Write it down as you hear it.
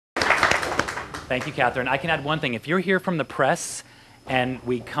Thank you, Catherine. I can add one thing. If you're here from the press and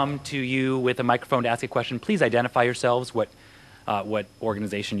we come to you with a microphone to ask a question, please identify yourselves, what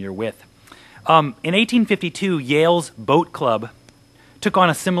organization you're with. In 1852, Yale's boat club took on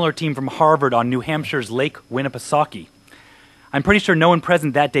a similar team from Harvard on New Hampshire's Lake Winnipesaukee. I'm pretty sure no one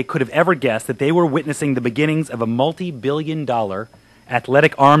present that day could have ever guessed that they were witnessing the beginnings of a multi-billion-dollar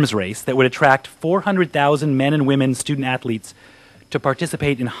athletic arms race that would attract 400,000 men and women student athletes to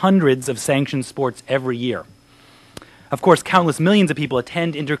participate in hundreds of sanctioned sports every year. Of course, countless millions of people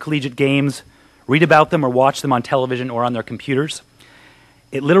attend intercollegiate games, read about them or watch them on television or on their computers.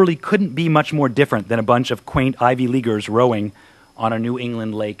 It literally couldn't be much more different than a bunch of quaint Ivy Leaguers rowing on a New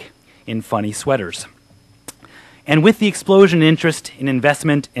England lake in funny sweaters. And with the explosion in interest, in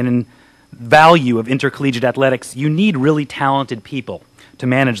investment, and in value of intercollegiate athletics, you need really talented people to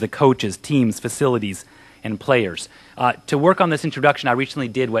manage the coaches, teams, facilities, and players. To work on this introduction, I recently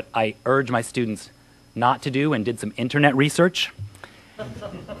did what I urge my students not to do and did some internet research.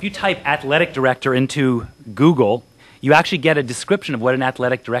 If you type athletic director into Google, you actually get a description of what an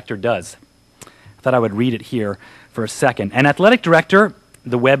athletic director does. I thought I would read it here for a second. An athletic director,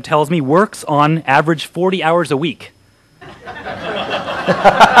 the web tells me, works on average 40 hours a week. It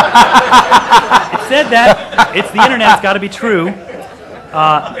said that. It's the internet. It's got to be true.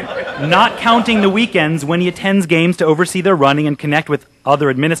 Not counting the weekends when he attends games to oversee their running and connect with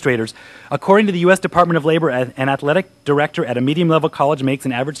other administrators. According to the U.S. Department of Labor, an athletic director at a medium-level college makes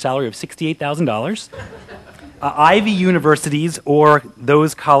an average salary of $68,000. Ivy universities, or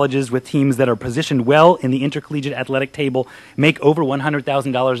those colleges with teams that are positioned well in the intercollegiate athletic table, make over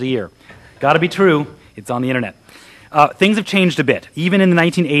 $100,000 a year. Got to be true. It's on the internet. Things have changed a bit. Even in the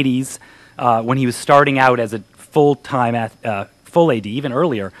 1980s, when he was starting out as a full-time full AD, even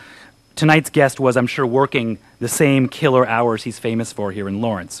earlier, tonight's guest was, I'm sure, working the same killer hours he's famous for here in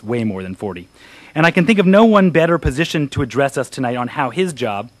Lawrence, way more than 40. And I can think of no one better positioned to address us tonight on how his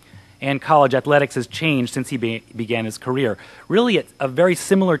job and college athletics has changed since he began his career. Really at a very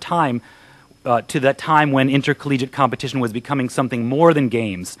similar time to that time when intercollegiate competition was becoming something more than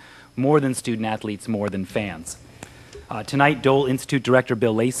games, more than student athletes, more than fans. Tonight, Dole Institute Director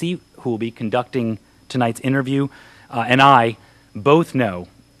Bill Lacey, who will be conducting tonight's interview, and I both know,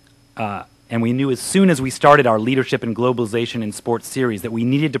 and we knew as soon as we started our Leadership in Globalization in Sports series, that we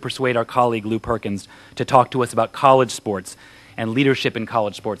needed to persuade our colleague Lew Perkins to talk to us about college sports and leadership in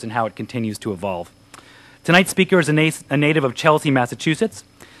college sports and how it continues to evolve. Tonight's speaker is a native of Chelsea, Massachusetts.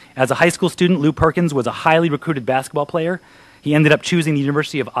 As a high school student, Lew Perkins was a highly recruited basketball player. He ended up choosing the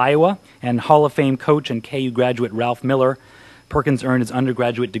University of Iowa, and Hall of Fame coach and KU graduate Ralph Miller. Perkins earned his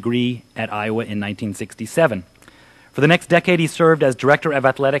undergraduate degree at Iowa in 1967. For the next decade, he served as Director of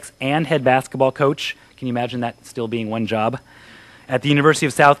Athletics and head basketball coach. Can you imagine that still being one job? At the University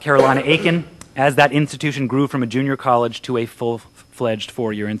of South Carolina, Aiken, as that institution grew from a junior college to a full-fledged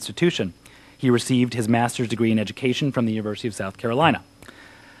four-year institution. He received his master's degree in education from the University of South Carolina.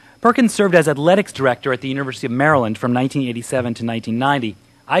 Perkins served as athletics director at the University of Maryland from 1987 to 1990.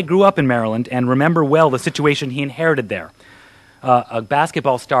 I grew up in Maryland and remember well the situation he inherited there. A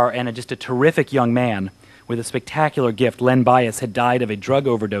basketball star and just a terrific young man with a spectacular gift, Len Bias, had died of a drug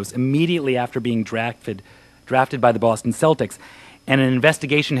overdose immediately after being drafted by the Boston Celtics, and an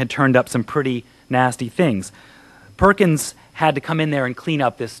investigation had turned up some pretty nasty things. Perkins had to come in there and clean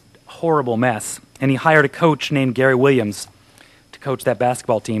up this horrible mess, and he hired a coach named Gary Williams to coach that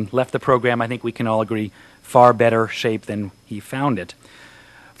basketball team. Left the program, I think we can all agree, far better shape than he found it.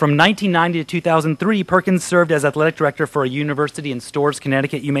 From 1990 to 2003, Perkins served as athletic director for a university in Storrs,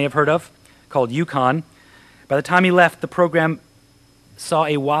 Connecticut, you may have heard of, called UConn. By the time he left, the program saw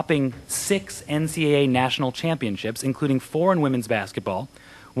a whopping 6 NCAA national championships, including 4 in women's basketball,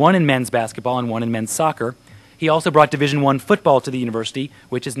 1 in men's basketball, and 1 in men's soccer. He also brought Division I football to the university,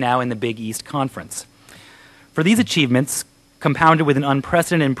 which is now in the Big East Conference. For these achievements, compounded with an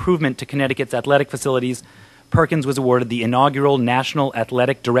unprecedented improvement to Connecticut's athletic facilities, Perkins was awarded the inaugural National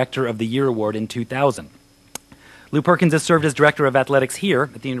Athletic Director of the Year Award in 2000. Lew Perkins has served as Director of Athletics here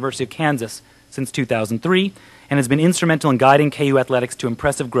at the University of Kansas since 2003, and has been instrumental in guiding KU athletics to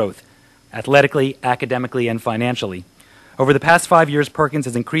impressive growth, athletically, academically, and financially. Over the past 5 years, Perkins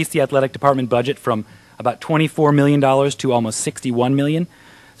has increased the athletic department budget from about $24 million to almost $61 million.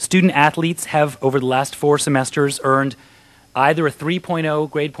 Student athletes have, over the last 4 semesters, earned either a 3.0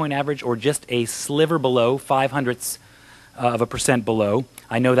 grade point average or just a sliver below, 0.05% below.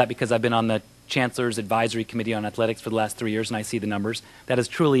 I know that because I've been on the Chancellor's Advisory Committee on Athletics for the last 3 years, and I see the numbers. That is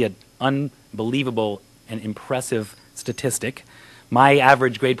truly an unbelievable and impressive statistic. My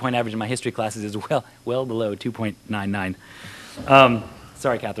average grade point average in my history classes is well below 2.99.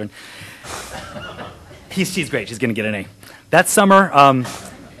 Sorry, Catherine. She's great. She's going to get an A. That summer,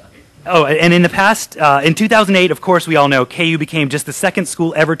 and in the past, in 2008, of course, we all know, KU became just the second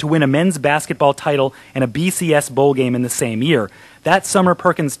school ever to win a men's basketball title and a BCS bowl game in the same year. That summer,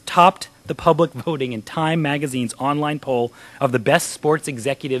 Perkins topped the public voting in Time magazine's online poll of the best sports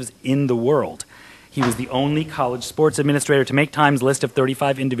executives in the world. He was the only college sports administrator to make Time's list of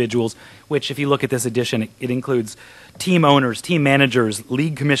 35 individuals, which, if you look at this edition, it includes team owners, team managers,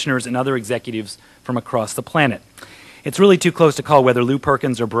 league commissioners, and other executives from across the planet. It's really too close to call whether Lew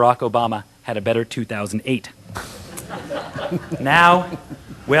Perkins or Barack Obama had a better 2008. Now,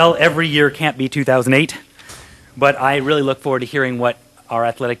 well, every year can't be 2008, but I really look forward to hearing what our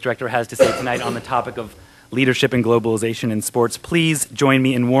athletic director has to say tonight on the topic of leadership and globalization in sports. Please join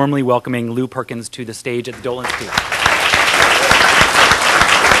me in warmly welcoming Lew Perkins to the stage at the Dole Institute.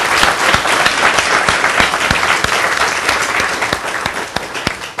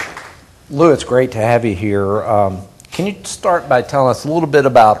 Lew, it's great to have you here. Can you start by telling us a little bit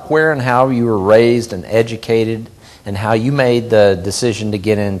about where and how you were raised and educated and how you made the decision to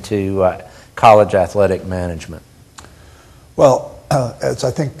get into college athletic management? Well, as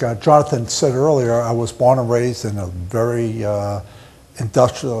I think Jonathan said earlier, I was born and raised in a very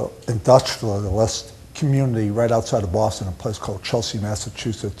industrialist community right outside of Boston, a place called Chelsea,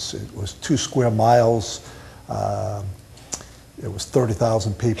 Massachusetts. It was 2 square miles. It was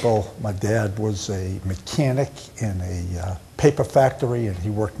 30,000 people. My dad was a mechanic in a paper factory, and he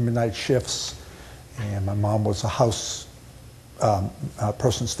worked midnight shifts. And my mom was a house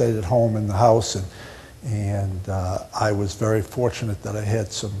person, stayed at home in the house. And I was very fortunate that I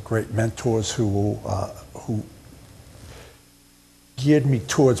had some great mentors who geared me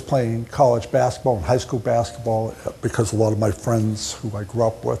towards playing college basketball and high school basketball, because a lot of my friends who I grew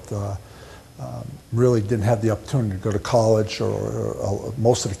up with really didn't have the opportunity to go to college, or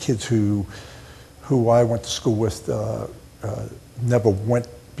most of the kids who I went to school with never went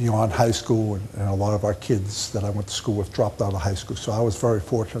beyond high school, and a lot of our kids that I went to school with dropped out of high school. So I was very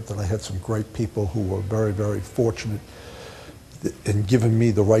fortunate that I had some great people who were very, very fortunate in giving me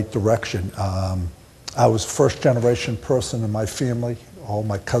the right direction. I was a first-generation person in my family, all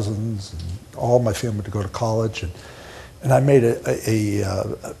my cousins and all my family to go to college, and I made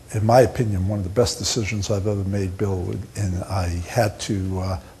in my opinion, one of the best decisions I've ever made, Bill. And I had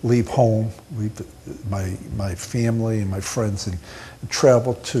to leave home, leave my family and my friends, and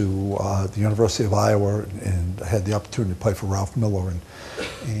travel to the University of Iowa, and I had the opportunity to play for Ralph Miller,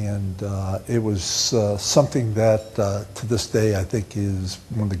 and it was something that to this day I think is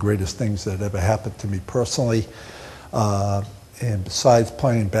one of the greatest things that ever happened to me personally. And besides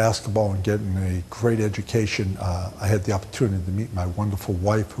playing basketball and getting a great education, I had the opportunity to meet my wonderful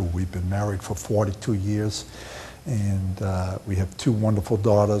wife, who we've been married for 42 years. And we have 2 wonderful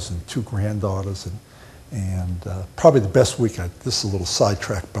daughters and 2 granddaughters. And probably the best week, this is a little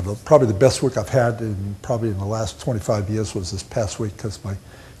sidetrack, but probably the best week I've had in the last 25 years was this past week, because my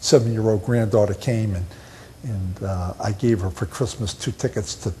 7-year-old granddaughter came, and I gave her for Christmas 2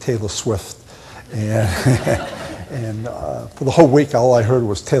 tickets to Taylor Swift. And for the whole week, all I heard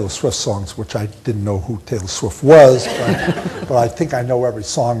was Taylor Swift songs, which I didn't know who Taylor Swift was, but I think I know every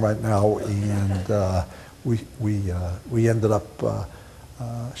song right now. And we ended up,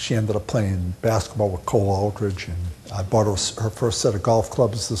 she ended up playing basketball with Cole Aldridge, and I bought her first set of golf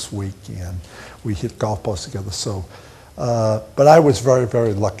clubs this week, and we hit golf balls together. So, but I was very,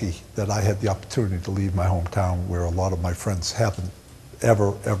 very lucky that I had the opportunity to leave my hometown, where a lot of my friends haven't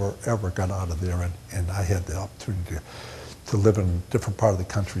ever got out of there, and I had the opportunity to live in a different part of the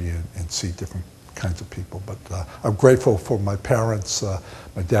country and see different kinds of people. But I'm grateful for my parents.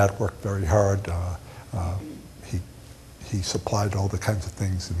 My dad worked very hard. He supplied all the kinds of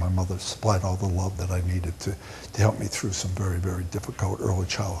things, and my mother supplied all the love that I needed to help me through some very, very difficult early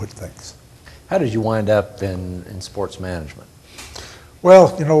childhood things. How did you wind up in sports management?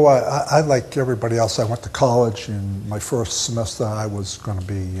 Well, you know, I like everybody else, I went to college. In my first semester, I was going to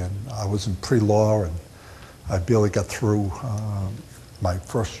be, and I was in pre-law, and I barely got through my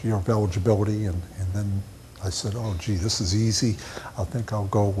first year of eligibility, and then I said, oh, gee, this is easy. I think I'll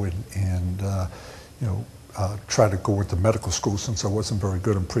go and you know, try to go into medical school, since I wasn't very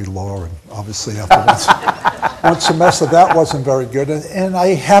good in pre-law, and obviously after one semester, that wasn't very good. And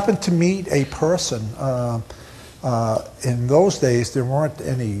I happened to meet a person. In those days, there weren't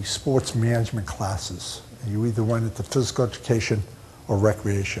any sports management classes. You either went into physical education or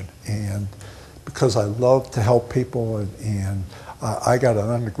recreation. And because I love to help people, and I got an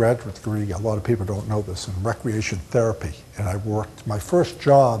undergraduate degree, a lot of people don't know this, in recreation therapy. And I worked, my first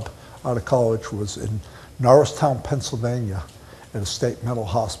job out of college was in Norristown, Pennsylvania, at a state mental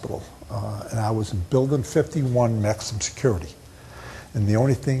hospital. And I was in Building 51, maximum security. And the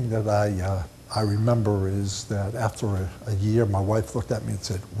only thing that I remember is that after a year, my wife looked at me and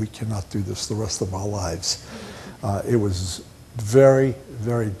said, "We cannot do this the rest of our lives." It was very,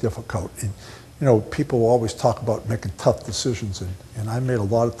 very difficult. And, you know, people always talk about making tough decisions, and I made a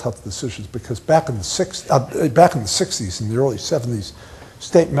lot of tough decisions because back in the 60s and the early 70s,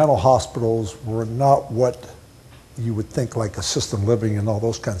 state mental hospitals were not what you would think, like assisted living and all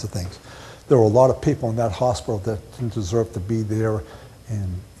those kinds of things. There were a lot of people in that hospital that didn't deserve to be there,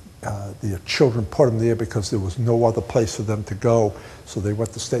 and their children put them there because there was no other place for them to go, so they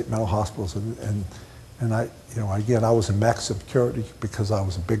went to state mental hospitals. And I, you know, again, I was in maximum security because I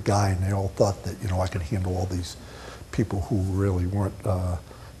was a big guy, and they all thought that, you know, I could handle all these people who really weren't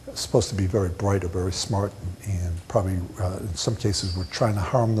supposed to be very bright or very smart, and probably in some cases were trying to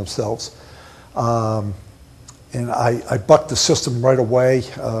harm themselves. And I bucked the system right away.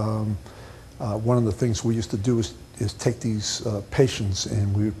 One of the things we used to do is take these patients,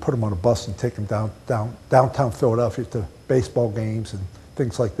 and we would put them on a bus and take them downtown Philadelphia to baseball games and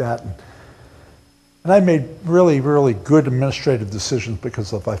things like that. And I made really, really good administrative decisions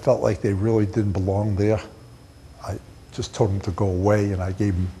because if I felt like they really didn't belong there, I just told them to go away, and I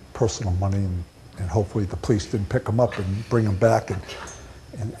gave them personal money, and hopefully the police didn't pick them up and bring them back. And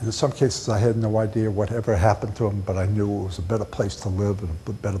in some cases, I had no idea whatever happened to them, but I knew it was a better place to live and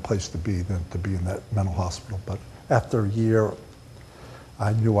a better place to be than to be in that mental hospital. But after a year,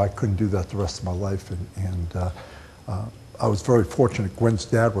 I knew I couldn't do that the rest of my life, and I was very fortunate. Gwen's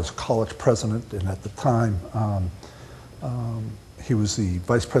dad was college president, and at the time, he was the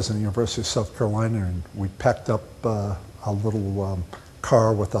vice president of the University of South Carolina, and we packed up a little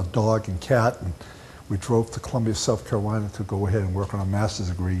car with our dog and cat, and we drove to Columbia, South Carolina to go ahead and work on a master's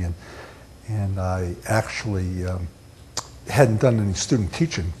degree. And I actually hadn't done any student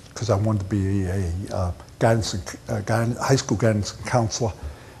teaching because I wanted to be a high school guidance counselor.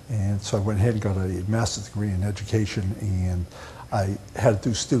 And so I went ahead and got a master's degree in education, and I had to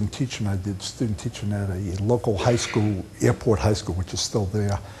do student teaching. I did student teaching at a local high school, Airport High School, which is still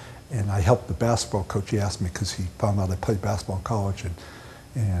there. And I helped the basketball coach. He asked me because he found out I played basketball in college,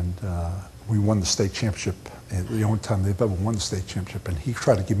 and we won the state championship, the only time they've ever won the state championship. And he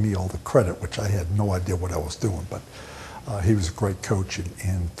tried to give me all the credit, which I had no idea what I was doing. But he was a great coach,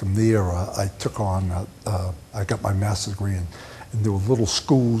 and from there I took on, I got my master's degree, and there were little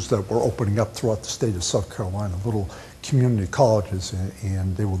schools that were opening up throughout the state of South Carolina, little community colleges,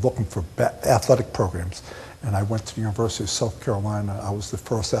 and they were looking for athletic programs. And I went to the University of South Carolina. I was the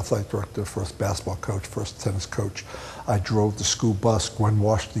first athletic director, first basketball coach, first tennis coach. I drove the school bus. Gwen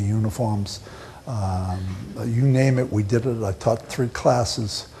washed the uniforms. You name it, we did it. I taught 3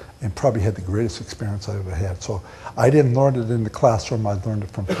 classes and probably had the greatest experience I ever had. So I didn't learn it in the classroom. I learned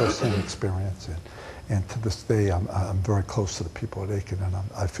it from first-hand experience. And to this day, I'm very close to the people at Aiken, and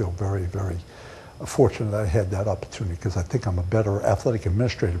I feel very, very fortunate I had that opportunity because I think I'm a better athletic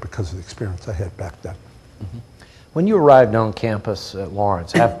administrator because of the experience I had back then. Mm-hmm. When you arrived on campus at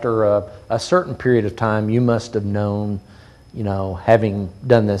Lawrence, after a certain period of time, you must have known, you know, having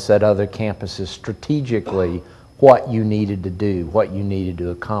done this at other campuses, strategically what you needed to do, what you needed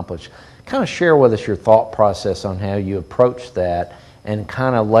to accomplish. Kind of share with us your thought process on how you approached that and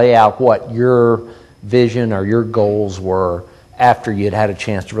kind of lay out what your vision or your goals were after you'd had a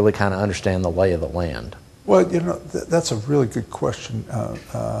chance to really kind of understand the lay of the land. Well, you know, that's a really good question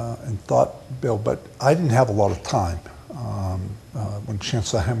and thought, Bill, but I didn't have a lot of time. When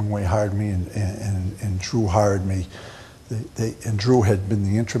Chancellor Hemingway hired me and Drew hired me, and Drew had been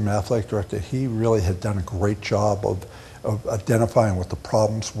the interim athletic director, he really had done a great job of identifying what the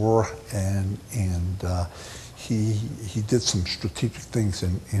problems were, and he did some strategic things,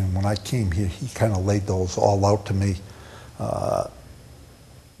 and when I came here, he kind of laid those all out to me.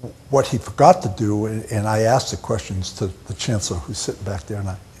 What he forgot to do, and I asked the questions to the chancellor who's sitting back there, and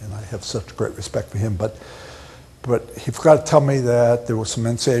I have such great respect for him, but he forgot to tell me that there were some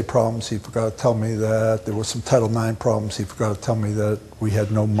NCAA problems. He forgot to tell me that there were some Title IX problems. He forgot to tell me that we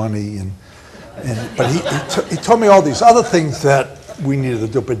had no money, but he told me all these other things that we needed to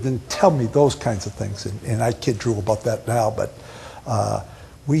do, but didn't tell me those kinds of things, and I kid Drew about that now, but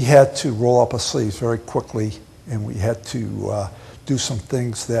we had to roll up our sleeves very quickly, and we had to do some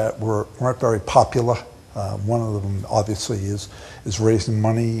things that weren't very popular. One of them, obviously, is raising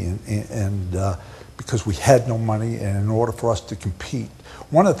money, and because we had no money, and in order for us to compete,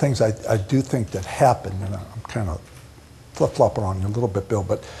 one of the things I do think that happened, and I'm kind of flip-flopping on you a little bit, Bill,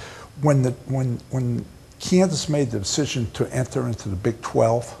 but when Kansas made the decision to enter into the Big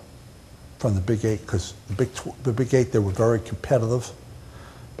 12, from the Big Eight, because the Big Eight, they were very competitive.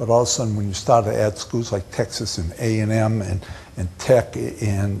 But all of a sudden, when you start to add schools like Texas and A&M and Tech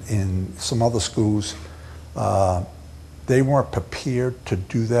and some other schools, they weren't prepared to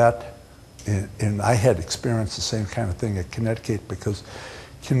do that. And I had experienced the same kind of thing at Connecticut, because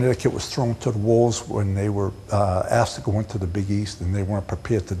Connecticut was thrown to the wolves when they were asked to go into the Big East, and they weren't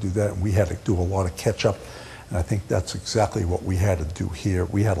prepared to do that, and we had to do a lot of catch-up. And I think that's exactly what we had to do here.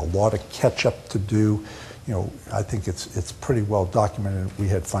 We had a lot of catch-up to do. You know, I think it's pretty well documented. We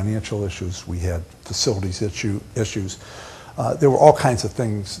had financial issues. We had facilities issues. There were all kinds of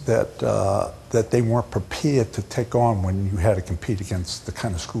things that they weren't prepared to take on when you had to compete against the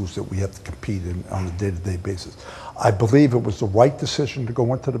kind of schools that we have to compete in on a day-to-day basis. I believe it was the right decision to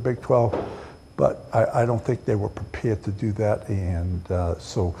go into the Big 12, but I don't think they were prepared to do that, and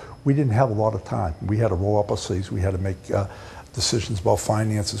so we didn't have a lot of time. We had to roll up our sleeves. We had to make decisions about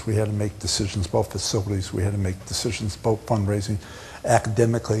finances. We had to make decisions about facilities. We had to make decisions about fundraising.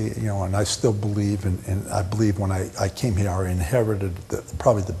 Academically, you know, and I still believe, and I believe when I came here, I inherited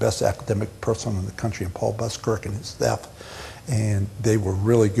probably the best academic person in the country, and Paul Buskirk and his staff, and they were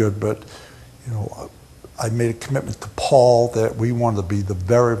really good. But, you know, I made a commitment to Paul that we wanted to be the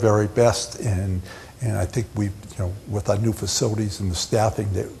very, very best, and I think we've, you know, with our new facilities and the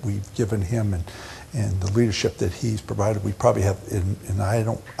staffing that we've given him and the leadership that he's provided, we probably have, and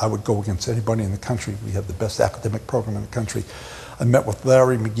I would go against anybody in the country. We have the best academic program in the country. I met with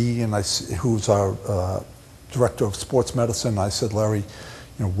Larry McGee, who's our director of sports medicine. I said, Larry,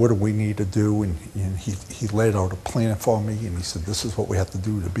 you know, what do we need to do? And he laid out a plan for me, and he said, this is what we have to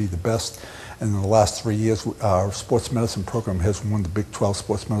do to be the best. And in the last 3 years, our sports medicine program has won the Big 12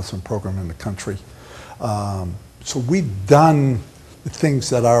 sports medicine program in the country. So we've done the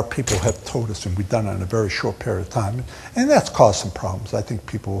things that our people have told us, and we've done it in a very short period of time. And that's caused some problems. I think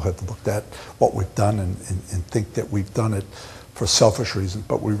people have looked at what we've done and think that we've done it for selfish reasons,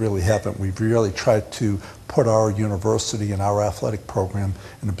 but we really haven't. We've really tried to put our university and our athletic program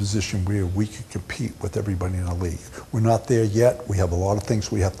in a position where we could compete with everybody in the league. We're not there yet. We have a lot of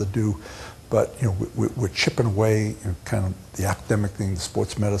things we have to do, but, you know, we're chipping away, you know, kind of the academic thing, the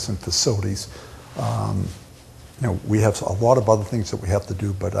sports medicine facilities. You know, we have a lot of other things that we have to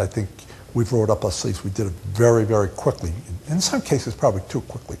do, but I think we've rolled up our sleeves. We did it very, very quickly. In some cases, probably too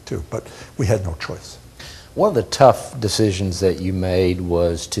quickly too, but we had no choice. One of the tough decisions that you made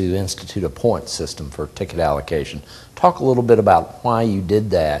was to institute a point system for ticket allocation. Talk a little bit about why you did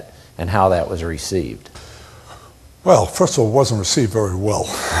that and how that was received. Well, first of all, it wasn't received very well.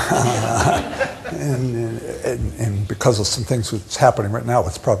 and because of some things that's happening right now,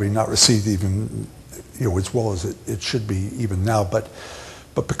 it's probably not received even, you know, as well as it should be even now. But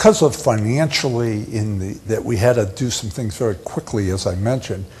because of financially that we had to do some things very quickly, as I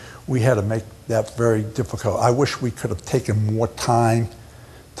mentioned, we had to make that very difficult. I wish we could have taken more time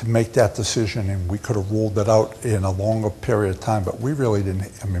to make that decision, and we could have rolled it out in a longer period of time, but we really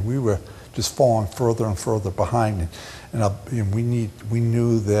didn't. I mean, we were just falling further and further behind, and we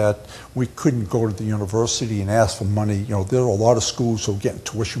knew that we couldn't go to the university and ask for money. You know, there are a lot of schools who are getting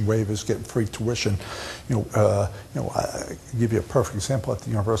tuition waivers, getting free tuition. I give you a perfect example. At the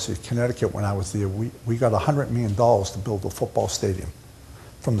University of Connecticut, when I was there, we got $100 million to build a football stadium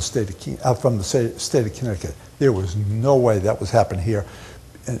from the state of Connecticut. There was no way that was happening here,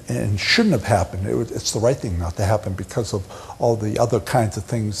 and shouldn't have happened. It's the right thing not to happen because of all the other kinds of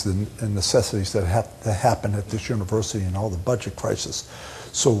things and necessities that have to happen at this university and all the budget crisis.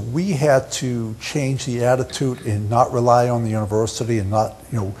 So we had to change the attitude and not rely on the university and not,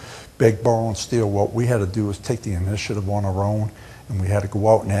 you know, beg, borrow, and steal. What we had to do was take the initiative on our own, and we had to go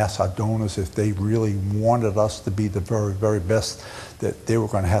out and ask our donors if they really wanted us to be the very, very best, that they were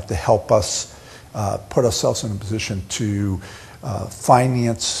going to have to help us put ourselves in a position to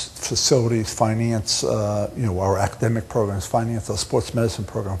finance facilities, finance our academic programs, finance our sports medicine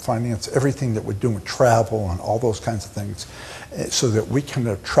program, finance everything that we're doing, travel and all those kinds of things, so that we can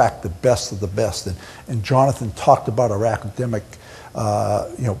attract the best of the best. And Jonathan talked about our academic,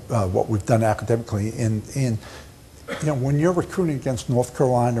 what we've done academically. When you're recruiting against North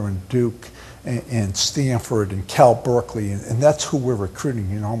Carolina and Duke and Stanford and Cal Berkeley, and that's who we're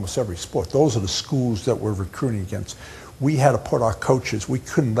recruiting in almost every sport. Those are the schools that we're recruiting against. We had to put our coaches, we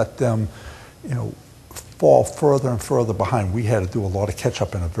couldn't let them, fall further and further behind. We had to do a lot of catch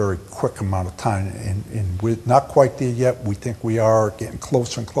up in a very quick amount of time, and we're not quite there yet. We think we are getting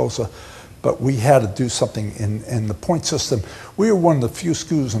closer and closer, but we had to do something in the point system. We were one of the few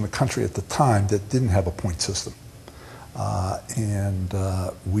schools in the country at the time that didn't have a point system.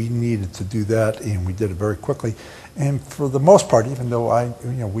 We needed to do that, and we did it very quickly. And for the most part, even though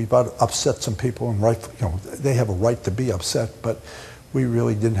we've upset some people, and they have a right to be upset, but we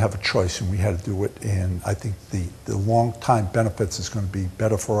really didn't have a choice, and we had to do it. And I think the long-time benefits is going to be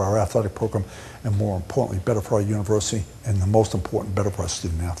better for our athletic program, and more importantly, better for our university, and the most important, better for our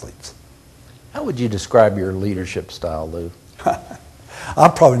student athletes. How would you describe your leadership style, Lou?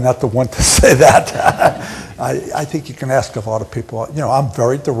 I'm probably not the one to say that. I think you can ask a lot of people. I'm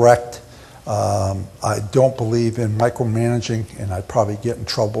very direct. I don't believe in micromanaging, and I'd probably get in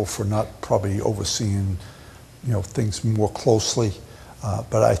trouble for not probably overseeing, things more closely.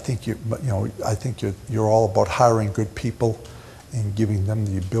 But I think you're all about hiring good people and giving them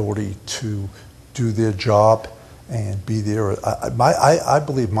the ability to do their job and be there. I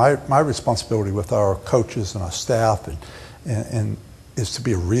believe my responsibility with our coaches and our staff and is to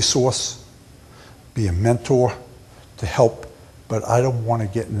be a resource, be a mentor, to help. But I don't want to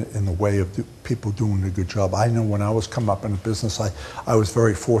get in the way of people doing a good job. I know when I was coming up in the business, I was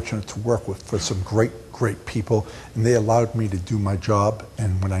very fortunate to work for some great people, and they allowed me to do my job.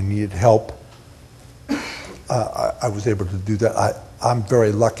 And when I needed help, I was able to do that. I'm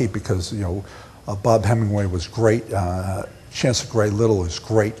very lucky because Bob Hemingway was great. Chancellor Gray Little is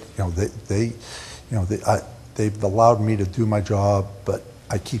great. They've allowed me to do my job, but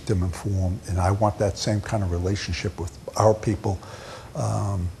I keep them informed, and I want that same kind of relationship with our people.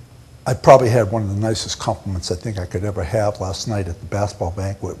 I probably had one of the nicest compliments I think I could ever have last night at the basketball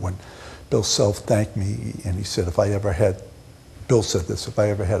banquet when Bill Self thanked me, and he said, Bill said this, if I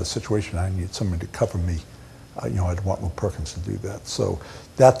ever had a situation I needed somebody to cover me, I'd want Lew Perkins to do that. So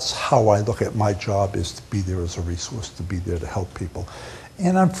that's how I look at my job, is to be there as a resource, to be there to help people.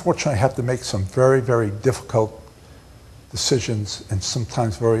 And unfortunately, I have to make some very, very difficult decisions, and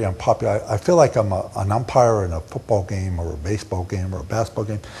sometimes very unpopular. I feel like I'm an umpire in a football game or a baseball game or a basketball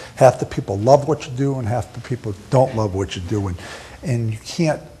game. Half the people love what you do, and half the people don't love what you do. And you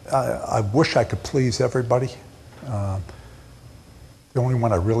can't, I wish I could please everybody. The only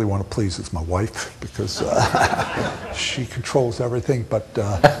one I really want to please is my wife, because she controls everything. But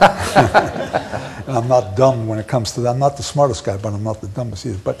and I'm not dumb when it comes to that. I'm not the smartest guy, but I'm not the dumbest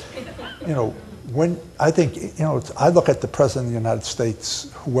either. But when I think I look at the President of the United States,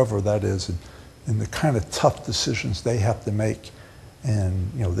 whoever that is, and the kind of tough decisions they have to make,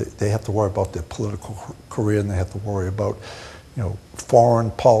 and they have to worry about their political career, and they have to worry about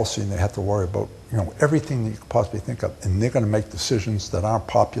foreign policy, and they have to worry about everything that you could possibly think of, and they're going to make decisions that aren't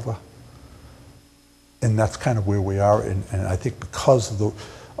popular, and that's kind of where we are. And I think because of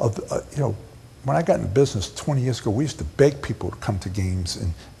when I got in business 20 years ago, we used to beg people to come to games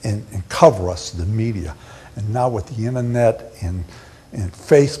and cover us, the media, and now with the internet and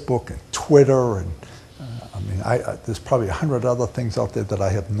Facebook and Twitter and there's probably 100 other things out there that I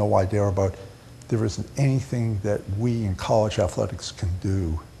have no idea about. There isn't anything that we in college athletics can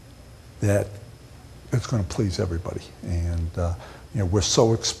do that it's going to please everybody. And we're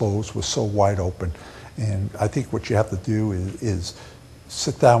so exposed, we're so wide open. And I think what you have to do is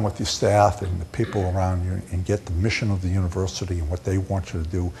sit down with your staff and the people around you and get the mission of the university and what they want you to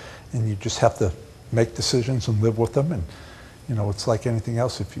do. And you just have to make decisions and live with them. And it's like anything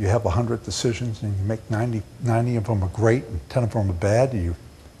else. If you have 100 decisions and you make 90 of them are great and 10 of them are bad, you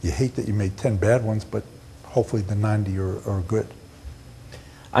hate that you made 10 bad ones, but hopefully the 90 are good.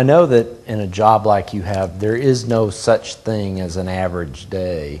 I know that in a job like you have, there is no such thing as an average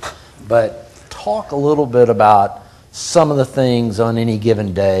day, but talk a little bit about some of the things on any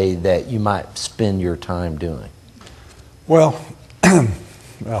given day that you might spend your time doing. Well,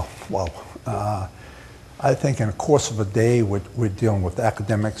 I think in the course of a day, we're dealing with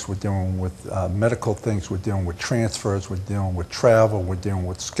academics, we're dealing with medical things, we're dealing with transfers, we're dealing with travel, we're dealing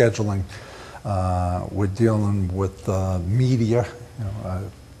with scheduling, we're dealing with media.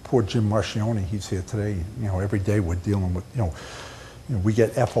 Poor Jim Marchione, he's here today. Every day we're dealing with, we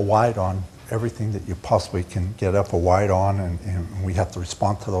get FOI'd on everything that you possibly can get FOI'd on, and we have to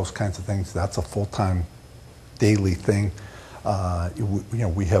respond to those kinds of things. That's a full-time, daily thing.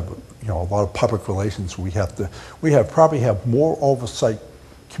 We have a lot of public relations. We probably have more oversight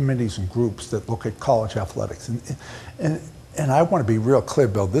committees and groups that look at college athletics. And I want to be real clear,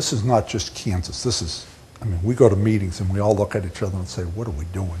 Bill. This is not just Kansas. This is, we go to meetings and we all look at each other and say, "What are we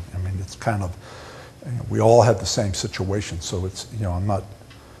doing?" It's kind of, we all have the same situation. So it's, I'm not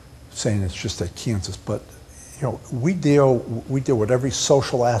saying it's just at Kansas, but we deal with every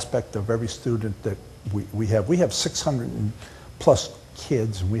social aspect of every student that we have. We have 600 plus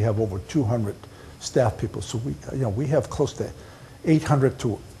kids, and we have over 200 staff people. So we have close to 800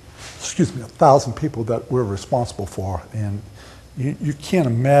 to excuse me, 1,000 people that we're responsible for, and you can't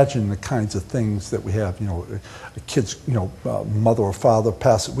imagine the kinds of things that we have. You know, a kid's, mother or father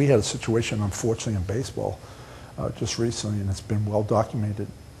pass. We had a situation, unfortunately, in baseball just recently, and it's been well documented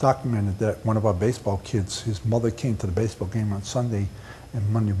that one of our baseball kids, his mother came to the baseball game on Sunday, and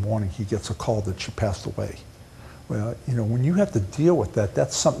Monday morning he gets a call that she passed away. Well, when you have to deal with that,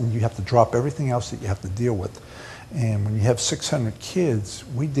 that's something you have to drop everything else that you have to deal with. And when you have 600 kids,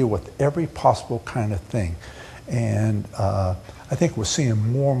 we deal with every possible kind of thing. And I think we're seeing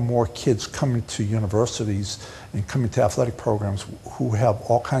more and more kids coming to universities and coming to athletic programs who have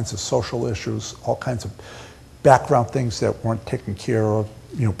all kinds of social issues, all kinds of background things that weren't taken care of,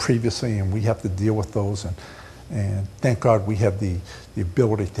 previously, and we have to deal with those. And thank God we have the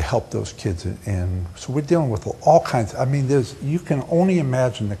ability to help those kids. And so we're dealing with all kinds. I mean, you can only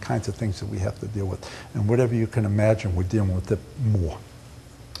imagine the kinds of things that we have to deal with. And whatever you can imagine, we're dealing with it more.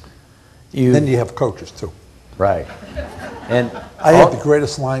 Then you have coaches, too. Right. And I had the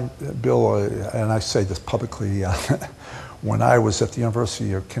greatest line, Bill, and I say this publicly. When I was at the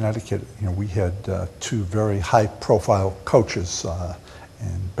University of Connecticut, we had two very high-profile coaches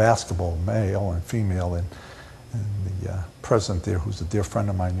in basketball, male and female, and the president there, who's a dear friend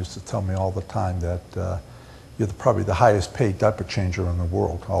of mine, used to tell me all the time that you're probably the highest paid diaper changer in the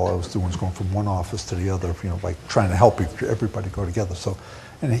world. All I was doing was going from one office to the other, like trying to help everybody go together. So,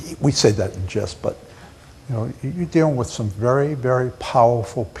 and we say that in jest, but you're dealing with some very, very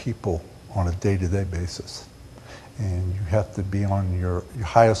powerful people on a day-to-day basis. And you have to be on your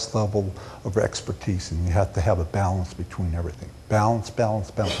highest level of expertise, and you have to have a balance between everything. Balance, balance,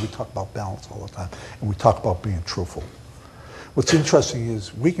 balance. We talk about balance all the time, and we talk about being truthful. What's interesting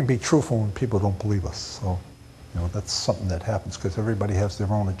is we can be truthful when people don't believe us. So, that's something that happens because everybody has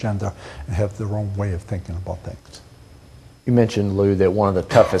their own agenda and have their own way of thinking about things. You mentioned, Lou, that one of the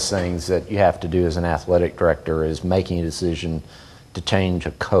toughest things that you have to do as an athletic director is making a decision to change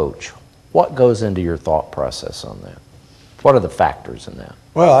a coach. What goes into your thought process on that? What are the factors in that?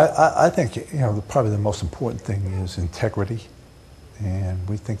 Well, I think probably the most important thing is integrity, and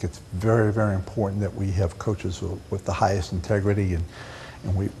we think it's very, very important that we have coaches with the highest integrity, and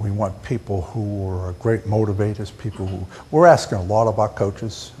we want people who are great motivators. People who we're asking a lot of our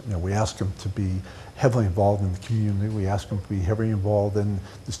coaches. We ask them to be heavily involved in the community. We ask them to be heavily involved in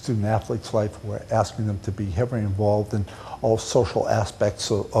the student athlete's life. We're asking them to be heavily involved in all social aspects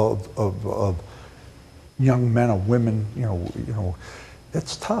of young men or women.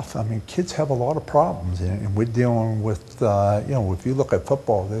 It's tough. I mean, kids have a lot of problems, and we're dealing with, if you look at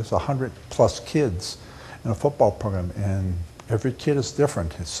football, there's 100+ kids in a football program, and every kid is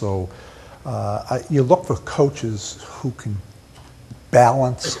different. So you look for coaches who can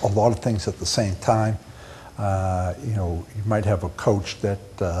balance a lot of things at the same time. You might have a coach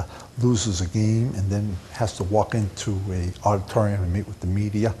that loses a game and then has to walk into an auditorium and meet with the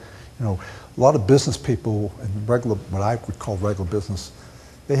media. A lot of business people in what I would call regular business,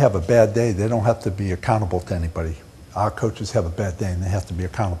 they have a bad day. They don't have to be accountable to anybody. Our coaches have a bad day and they have to be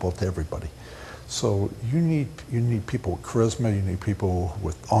accountable to everybody. So you need people with charisma. You need people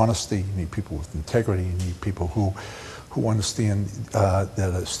with honesty. You need people with integrity. You need people who understand that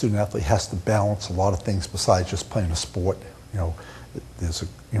a student athlete has to balance a lot of things besides just playing a sport. There's a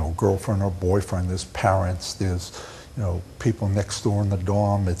girlfriend or boyfriend. There's parents. There's people next door in the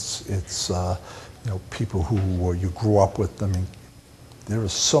dorm. It's people who you grew up with. I mean, there are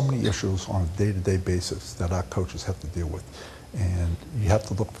so many issues on a day-to-day basis that our coaches have to deal with, and you have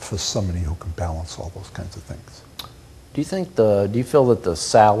to look for somebody who can balance all those kinds of things. Do you feel that the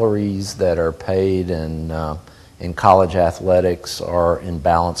salaries that are paid in college athletics are in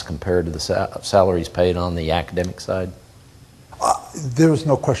balance compared to the salaries paid on the academic side? There is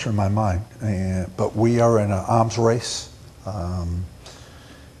no question in my mind, but we are in an arms race.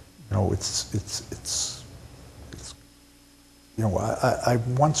 I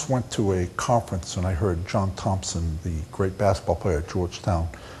once went to a conference and I heard John Thompson, the great basketball player at Georgetown.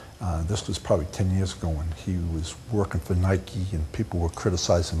 This was probably 10 years ago, and he was working for Nike, and people were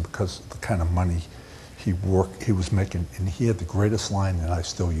criticizing him because of the kind of money he was making, and he had the greatest line, and I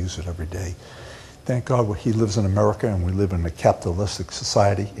still use it every day. Thank God he lives in America, and we live in a capitalistic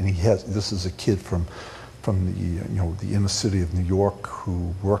society. And this is a kid from the inner city of New York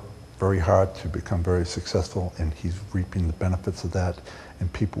who worked very hard to become very successful, and he's reaping the benefits of that.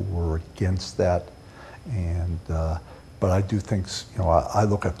 And people were against that, but I do think I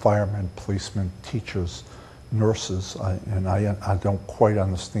look at firemen, policemen, teachers, nurses, and I don't quite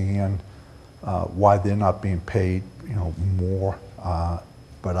understand why they're not being paid more.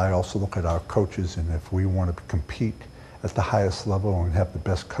 But I also look at our coaches, and if we want to compete at the highest level and have the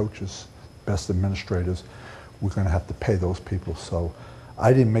best coaches, best administrators, we're going to have to pay those people. So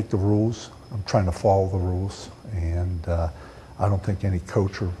I didn't make the rules. I'm trying to follow the rules, and I don't think any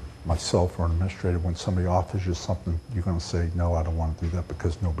coach or myself or an administrator, when somebody offers you something, you're going to say, no, I don't want to do that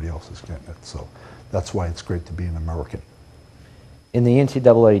because nobody else is getting it. So that's why it's great to be an American. In the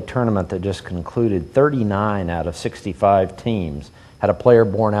NCAA tournament that just concluded, 39 out of 65 teams had a player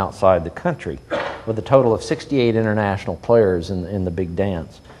born outside the country, with a total of 68 international players in the big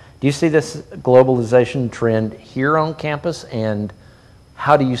dance. Do you see this globalization trend here on campus, and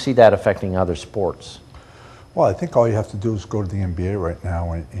how do you see that affecting other sports? Well, I think all you have to do is go to the NBA right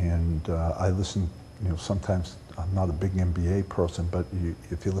now, and I listen, sometimes I'm not a big NBA person, but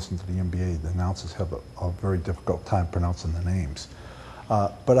if you listen to the NBA, the announcers have a very difficult time pronouncing the names.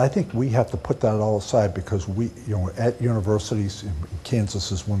 But I think we have to put that all aside because we, at universities, and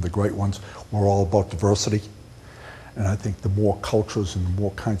Kansas is one of the great ones, we're all about diversity. And I think the more cultures and the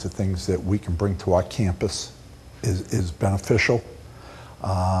more kinds of things that we can bring to our campus is beneficial.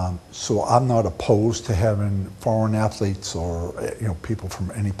 So I'm not opposed to having foreign athletes or people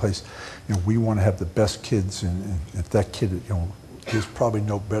from any place. We want to have the best kids, and if that kid, there's probably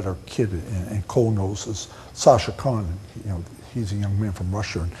no better kid, and Cole knows is Sasha Khan. He's a young man from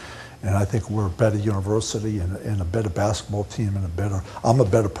Russia, and I think we're a better university and a better basketball team and I'm a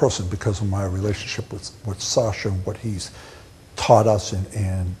better person because of my relationship with Sasha and what he's taught us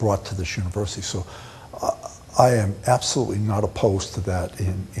and brought to this university. So I am absolutely not opposed to that,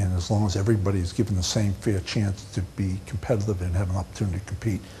 and as long as everybody is given the same fair chance to be competitive and have an opportunity to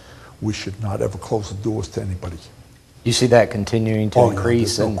compete, we should not ever close the doors to anybody. You see that continuing to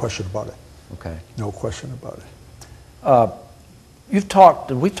increase? There's no question about it. Okay. No question about it. We've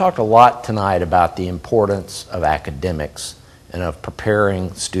talked a lot tonight about the importance of academics and of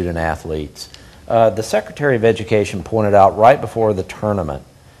preparing student athletes. The Secretary of Education pointed out right before the tournament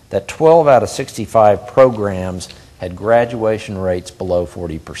that 12 out of 65 programs had graduation rates below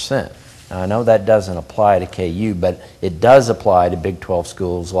 40%. Now, I know that doesn't apply to KU, but it does apply to Big 12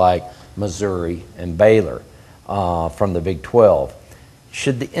 schools like Missouri and Baylor from the Big 12.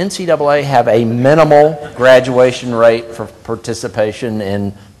 Should the NCAA have a minimal graduation rate for participation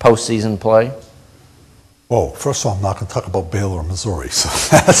in postseason play? Well, first of all, I'm not going to talk about Baylor or Missouri, so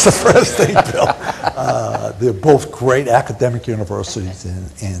that's the first thing, Bill. They're both great academic universities,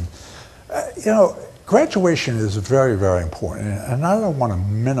 and graduation is very, very important, and I don't want to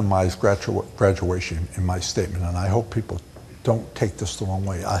minimize graduation in my statement, and I hope people don't take this the wrong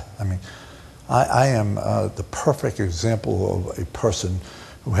way. I am the perfect example of a person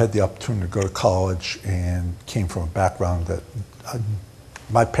who had the opportunity to go to college and came from a background that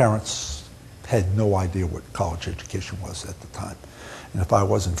my parents had no idea what college education was at the time. And if I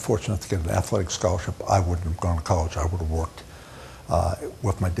wasn't fortunate to get an athletic scholarship, I wouldn't have gone to college. I would have worked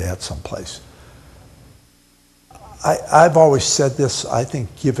with my dad someplace. I've always said this. I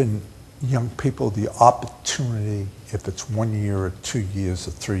think giving young people the opportunity, if it's 1 year or 2 years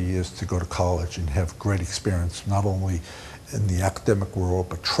or 3 years, to go to college and have great experience, not only in the academic world,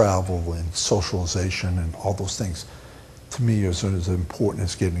 but travel and socialization and all those things, to me is as important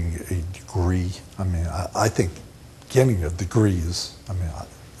as getting a degree. I think getting a degree is,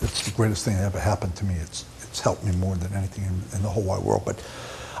 it's the greatest thing that ever happened to me. It's helped me more than anything in the whole wide world. But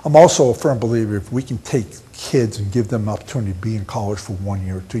I'm also a firm believer if we can take kids and give them an opportunity to be in college for 1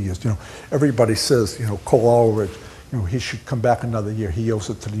 year or 2 years. Everybody says, Cole Aldridge, he should come back another year. He owes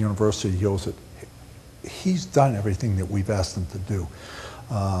it to the university. He owes it. He's done everything that we've asked him to do.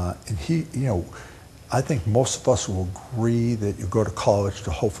 And I think most of us will agree that you go to college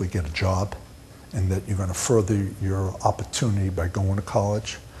to hopefully get a job and that you're going to further your opportunity by going to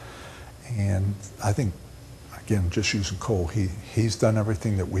college. And I think, again, just using Cole, he's done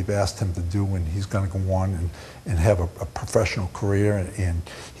everything that we've asked him to do, and he's going to go on and have a professional career, and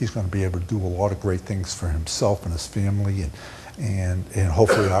he's going to be able to do a lot of great things for himself and his family and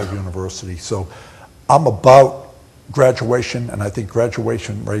hopefully our university. So I'm about graduation, and I think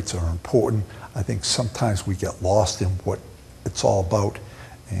graduation rates are important. I think sometimes we get lost in what it's all about,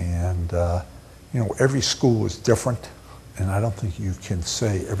 and every school is different, and I don't think you can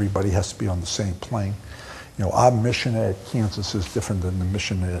say everybody has to be on the same plane. Our mission at Kansas is different than the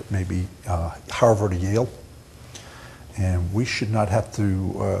mission at maybe Harvard or Yale, and we should not have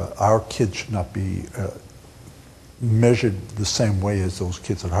to, our kids should not be measured the same way as those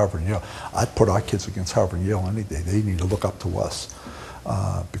kids at Harvard and Yale. I'd put our kids against Harvard and Yale any day. They need to look up to us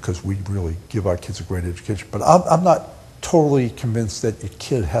because we really give our kids a great education. But I'm not totally convinced that your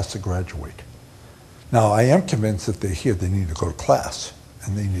kid has to graduate. Now, I am convinced that they're here, they need to go to class,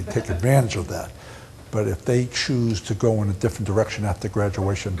 and they need to take advantage of that. But if they choose to go in a different direction after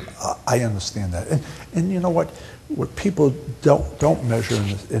graduation, I understand that. And you know what people don't measure,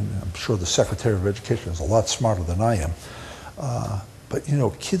 and I'm sure the Secretary of Education is a lot smarter than I am, but you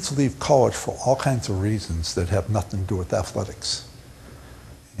know, kids leave college for all kinds of reasons that have nothing to do with athletics.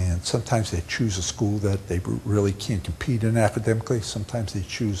 And sometimes they choose a school that they really can't compete in academically. Sometimes they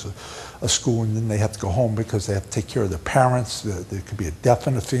choose a school and then they have to go home because they have to take care of their parents. There could be a death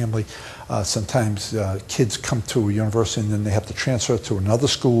in the family. Sometimes kids come to a university and then they have to transfer to another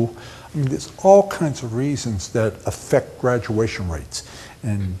school. I mean, there's all kinds of reasons that affect graduation rates.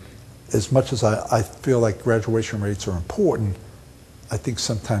 And as much as I feel like graduation rates are important, I think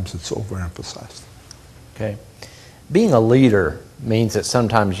sometimes it's overemphasized. Okay. Being a leader means that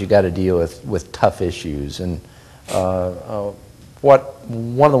sometimes you got to deal with tough issues. And one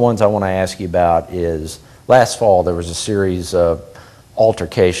of the ones I want to ask you about is last fall there was a series of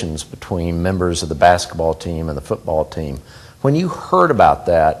altercations between members of the basketball team and the football team. When you heard about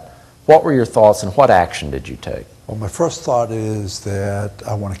that, what were your thoughts and what action did you take? Well, my first thought is that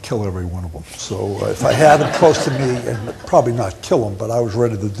I want to kill every one of them. So if I had them close to me, and probably not kill them, but I was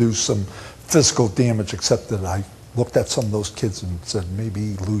ready to do some physical damage, except that I looked at some of those kids and said,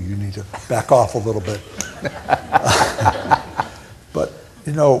 maybe, Lou, you need to back off a little bit. But,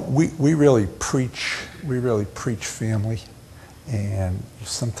 you know, we really preach family. And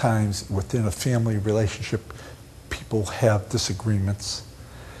sometimes within a family relationship, people have disagreements.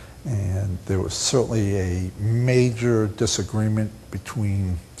 And there was certainly a major disagreement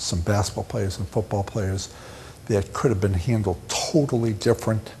between some basketball players and football players that could have been handled totally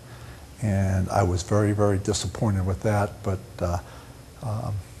different. And I was very, very disappointed with that. But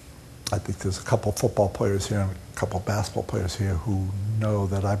I think there's a couple of football players here and a couple of basketball players here who know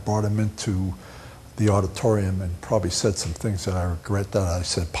that I brought them into the auditorium and probably said some things that I regret that I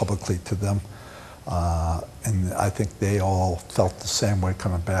said publicly to them. And I think they all felt the same way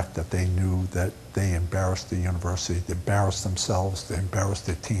coming back, that they knew that they embarrassed the university, they embarrassed themselves, they embarrassed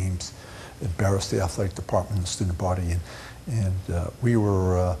their teams, embarrassed the athletic department and the student body. And we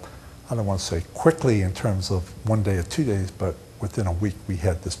were, I don't want to say quickly in terms of 1 day or 2 days, but within a week we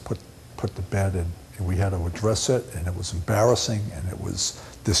had this put to bed, and we had to address it, and it was embarrassing and it was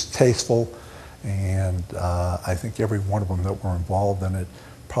distasteful. And I think every one of them that were involved in it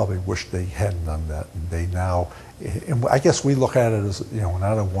probably wish they hadn't done that. And they now, and I guess we look at it as, you know, and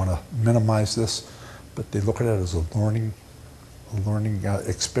I don't want to minimize this, but they look at it as a learning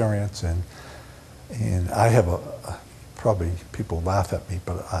experience. And I have probably people laugh at me,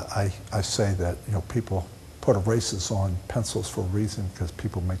 but I say that, you know, people put erasers on pencils for a reason, because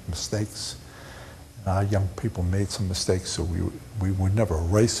people make mistakes. And our young people made some mistakes, so we would never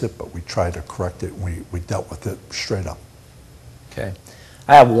erase it, but we tried to correct it, and we dealt with it straight up. Okay.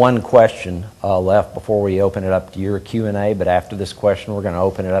 I have one question left before we open it up to your Q&A, but after this question we're going to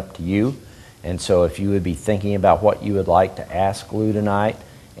open it up to you. And so if you would be thinking about what you would like to ask Lou tonight,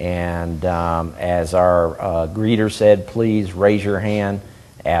 and as our greeter said, please raise your hand,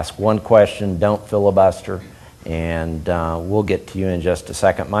 ask one question, don't filibuster, and we'll get to you in just a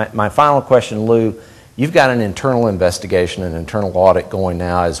second. My final question, Lou, you've got an internal investigation, an internal audit going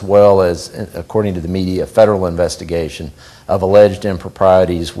now, as well as, according to the media, a federal investigation of alleged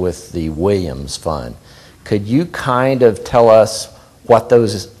improprieties with the Williams Fund. Could you kind of tell us what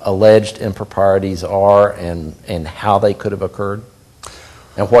those alleged improprieties are and how they could have occurred,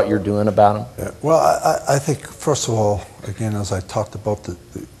 and what you're doing about them? Well, I think, first of all, again, as I talked about the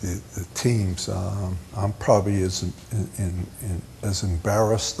teams, I'm probably as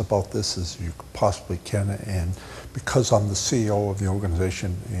embarrassed about this as you possibly can. And because I'm the CEO of the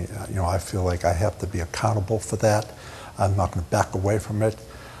organization, you know, I feel like I have to be accountable for that. I'm not going to back away from it.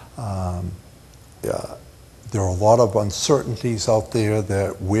 There are a lot of uncertainties out there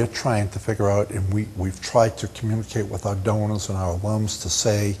that we're trying to figure out, and we've tried to communicate with our donors and our alums to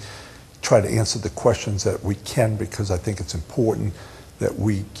try to answer the questions that we can, because I think it's important that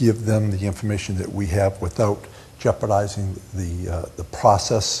we give them the information that we have without jeopardizing the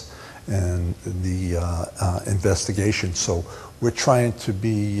process and the investigation. So we're trying to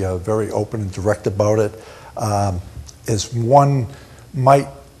be very open and direct about it. As one might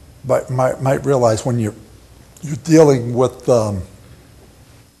realize, when you're dealing with a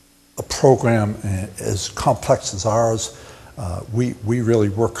program as complex as ours, we really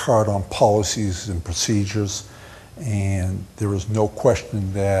work hard on policies and procedures, and there is no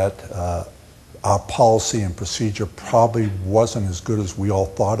question that our policy and procedure probably wasn't as good as we all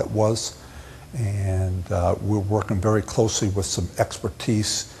thought it was. And we're working very closely with some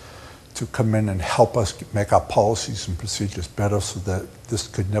expertise to come in and help us make our policies and procedures better so that this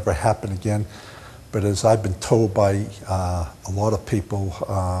could never happen again. But as I've been told by a lot of people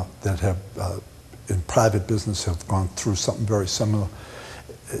that have in private business have gone through something very similar,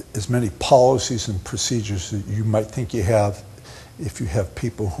 as many policies and procedures that you might think you have, if you have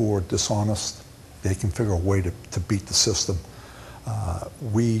people who are dishonest, they can figure a way to beat the system.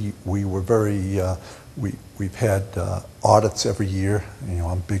 We were very, we've had audits every year. You know,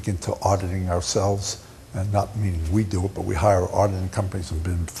 I'm big into auditing ourselves, and not meaning we do it, but we hire auditing companies, and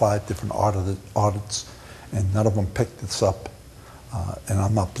been in 5 different audits, and none of them picked this up. And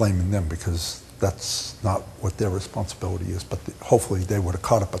I'm not blaming them, because that's not what their responsibility is. But hopefully they would have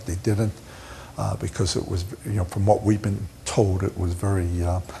caught it, but they didn't, because it was, you know, from what we've been told, it was very,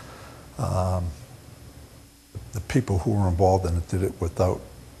 the people who were involved in it did it without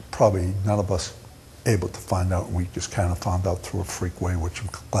probably none of us able to find out, and we just kind of found out through a freak way, which I'm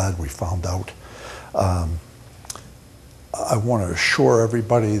glad we found out. I want to assure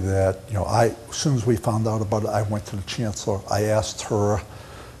everybody that, you know, as soon as we found out about it, I went to the chancellor. I asked her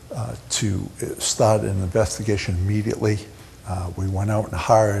to start an investigation immediately. We went out and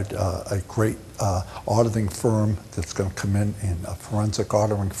hired a great auditing firm that's going to come in, and a forensic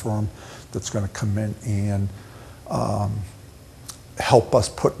auditing firm that's going to come in and help us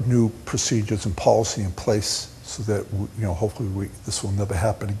put new procedures and policy in place, so that, you know, hopefully this will never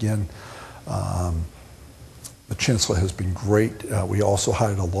happen again. The chancellor has been great. We also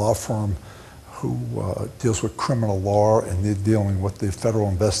hired a law firm who deals with criminal law, and they're dealing with the federal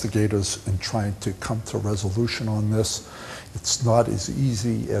investigators and trying to come to a resolution on this. It's not as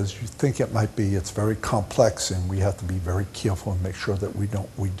easy as you think it might be. It's very complex, and we have to be very careful and make sure that we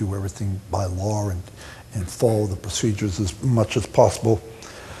do everything by law and follow the procedures as much as possible.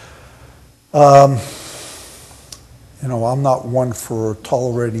 You know, I'm not one for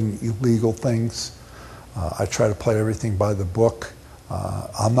tolerating illegal things. I try to play everything by the book.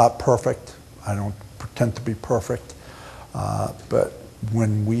 I'm not perfect. I don't pretend to be perfect. But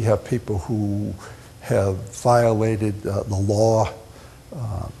when we have people who have violated the law,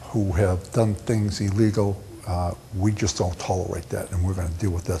 who have done things illegal, we just don't tolerate that, and we're going to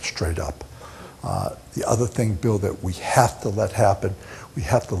deal with that straight up. The other thing, Bill, that we have to let happen, we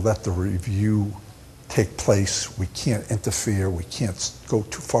have to let the review take place. We can't interfere. We can't go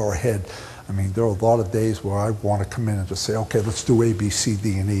too far ahead. I mean, there are a lot of days where I want to come in and just say, okay, let's do A, B, C,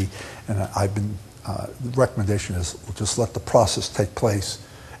 D, and E. And the recommendation is, we'll just let the process take place.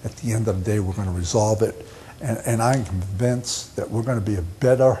 At the end of the day, we're going to resolve it. And I'm convinced that we're going to be a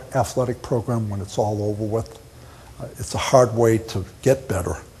better athletic program when it's all over with. It's a hard way to get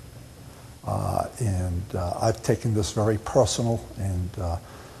better. I've taken this very personal, and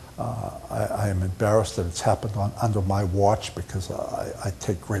I am embarrassed that it's happened under my watch, because I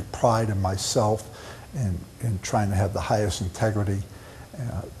take great pride in myself in trying to have the highest integrity.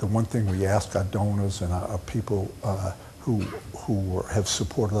 The one thing we ask our donors and our people who have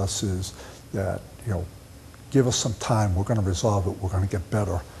supported us is that, you know, give us some time. We're going to resolve it. We're going to get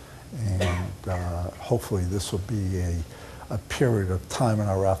better, and hopefully this will be a period of time in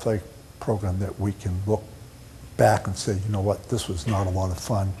our athletic program that we can look back and say, you know what, this was not a lot of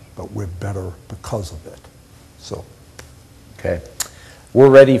fun, but we're better because of it. So, okay.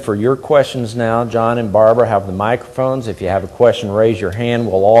 We're ready for your questions now. John and Barbara have the microphones. If you have a question, raise your hand.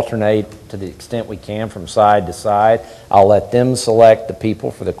 We'll alternate to the extent we can from side to side. I'll let them select the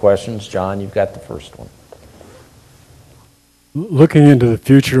people for the questions. John, you've got the first one. Looking into the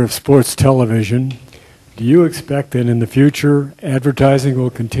future of sports television, do you expect that in the future advertising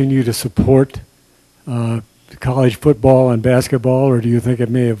will continue to support college football and basketball, or do you think it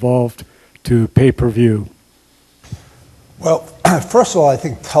may evolve to pay-per-view? well, first of all, I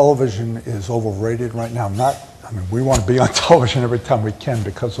think television is overrated right now. I mean, we want to be on television every time we can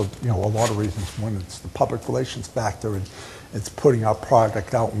because of, you know, a lot of reasons. One, it's the public relations factor, and it's putting our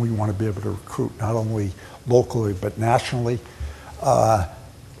product out, and we want to be able to recruit not only locally but nationally.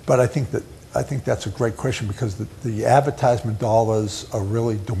 But I think that's a great question, because the advertisement dollars are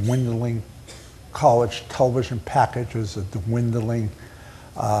really dwindling. College television packages are dwindling.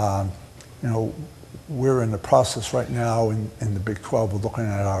 You know, we're in the process right now in the Big 12. We're looking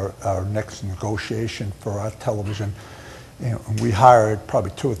at our next negotiation for our television. And we hired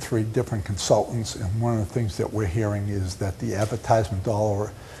probably 2 or 3 different consultants, and one of the things that we're hearing is that the advertisement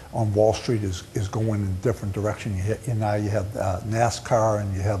dollar on Wall Street is going in a different direction. Now you have NASCAR,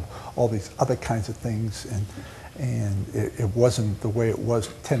 and you have all these other kinds of things, and it wasn't the way it was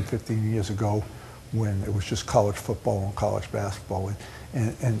 10, 15 years ago when it was just college football and college basketball.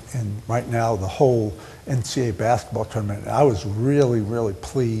 And right now, the whole NCAA basketball tournament, I was really, really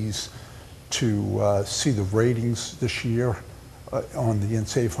pleased to see the ratings this year on the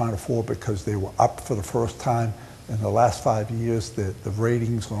NCAA Final Four because they were up for the first time. In the last 5 years, the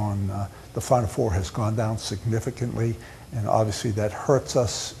ratings on the Final Four has gone down significantly, and obviously that hurts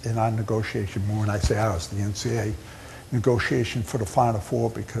us in our negotiation more. And I say ours, the NCAA negotiation for the Final Four,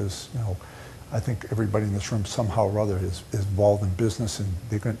 because I think everybody in this room somehow or other is involved in business, and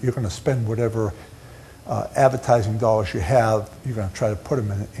you're going to spend whatever advertising dollars you have. You're going to try to put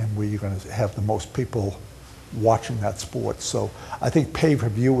them in where you're going to have the most people watching that sport. So I think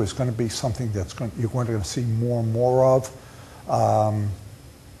pay-per-view is going to be something you're going to see more and more of.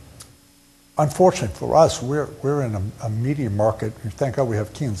 Unfortunately for us, we're in a media market. Thank God we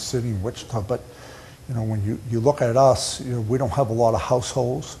have Kansas City and Wichita, but when you look at us, we don't have a lot of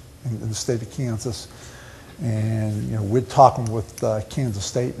households in the state of Kansas. And we're talking with Kansas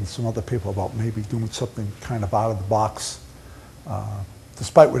State and some other people about maybe doing something kind of out of the box.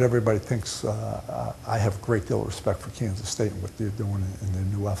 Despite what everybody thinks, I have a great deal of respect for Kansas State and what they're doing and their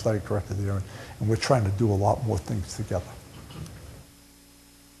new athletic director there, and we're trying to do a lot more things together.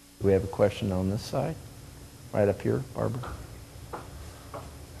 Do we have a question on this side? Right up here, Barbara.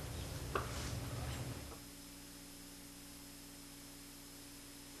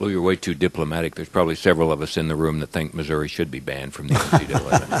 Well, you're way too diplomatic. There's probably several of us in the room that think Missouri should be banned from the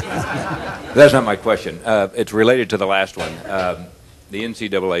NCAA. That's not my question. It's related to the last one. The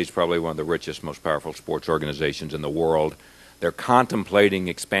NCAA is probably one of the richest, most powerful sports organizations in the world. They're contemplating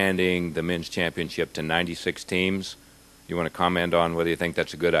expanding the men's championship to 96 teams. You want to comment on whether you think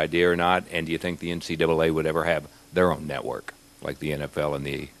that's a good idea or not? And do you think the NCAA would ever have their own network, like the NFL and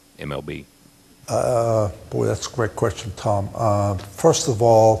the MLB? Boy, that's a great question, Tom. First of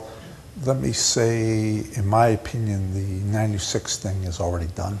all, let me say, in my opinion, the 96 thing is already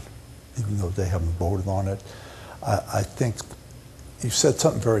done, even though they haven't voted on it. I think you said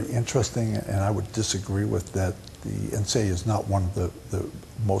something very interesting, and I would disagree with that. The NCAA is not one of the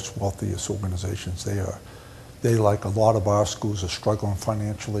most wealthiest organizations. They, like a lot of our schools, are struggling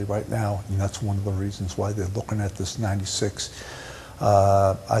financially right now, and that's one of the reasons why they're looking at this 96.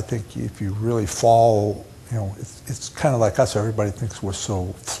 I think if you really follow, it's kind of like us. Everybody thinks we're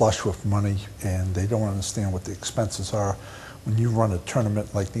so flush with money, and they don't understand what the expenses are. When you run a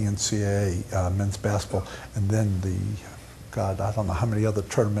tournament like the NCAA men's basketball, and then I don't know how many other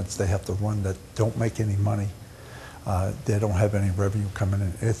tournaments they have to run that don't make any money. They don't have any revenue coming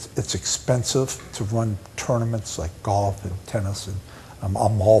in. It's expensive to run tournaments like golf and tennis, and I'm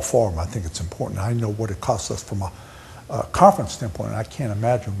all for them. I think it's important. I know what it costs us from a conference standpoint, and I can't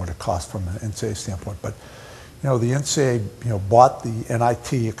imagine what it costs from an NCAA standpoint. But the NCAA bought the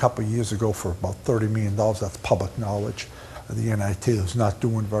NIT a couple of years ago for about $30 million. That's public knowledge. The NIT is not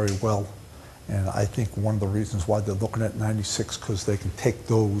doing very well, and I think one of the reasons why they're looking at 96 because they can take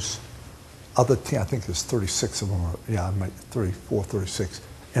those other teams. I think there's 36 of them. 34, 36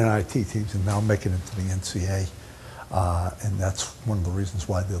 NIT teams, and now make it into the NCAA. And that's one of the reasons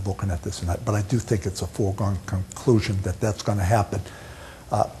why they're looking at this. But I do think it's a foregone conclusion that that's going to happen.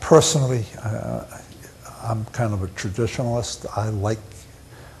 Personally, I'm kind of a traditionalist. I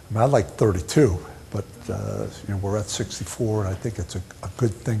like 32, but we're at 64, and I think it's a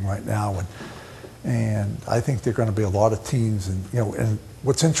good thing right now. And I think there are going to be a lot of teams, and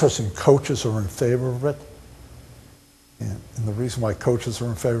what's interesting, coaches are in favor of it. And the reason why coaches are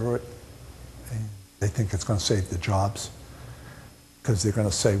in favor of it, they think it's going to save the jobs, because they're going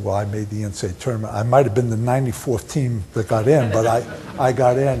to say, well, I made the NCAA tournament. I might have been the 94th team that got in, but I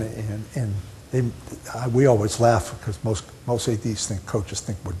got in, and we always laugh because most ADs coaches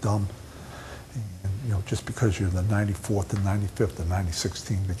think we're dumb. And, just because you're the 94th, the 95th, the 96th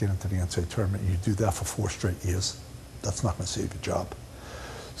team to get into the NCAA tournament, you do that for 4 straight years, that's not going to save your job.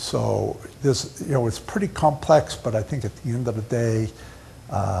 So it's pretty complex, but I think at the end of the day,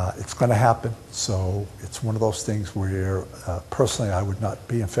 it's going to happen. So it's one of those things where, personally, I would not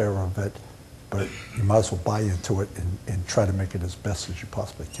be in favor of it, but you might as well buy into it and try to make it as best as you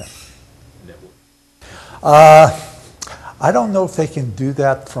possibly can. I don't know if they can do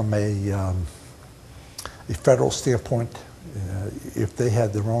that from a federal standpoint. If they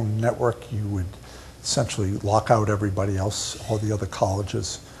had their own network, you would essentially lock out everybody else, all the other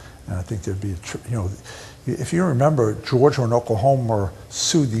colleges, and I think there'd be if you remember, Georgia and Oklahoma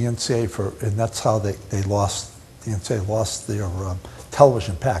sued the NCAA and that's how they lost. The NCAA lost their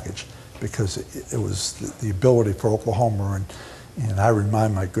television package because it was the ability for Oklahoma, and I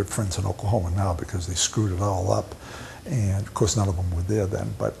remind my good friends in Oklahoma now because they screwed it all up, and of course none of them were there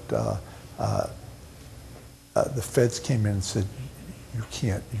then. But the feds came in and said, you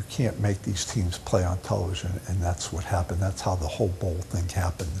can't make these teams play on television, and that's what happened. That's how the whole bowl thing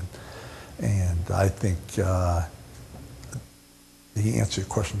happened. And I think the answer your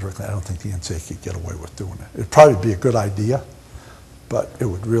question directly, I don't think the NCAA could get away with doing it. It'd probably be a good idea, but it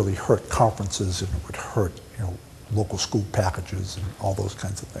would really hurt conferences and it would hurt, local school packages and all those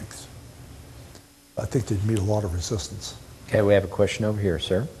kinds of things. I think they'd meet a lot of resistance. Okay, we have a question over here,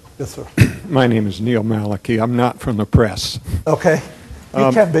 sir. Yes, sir. My name is Neil Maliki. I'm not from the press. Okay,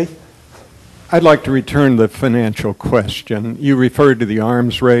 you can be. I'd like to return the financial question. You referred to the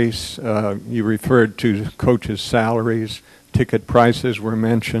arms race. You referred to coaches' salaries. Ticket prices were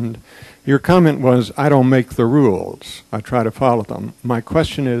mentioned. Your comment was, I don't make the rules. I try to follow them. My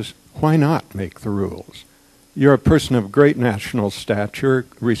question is, why not make the rules? You're a person of great national stature,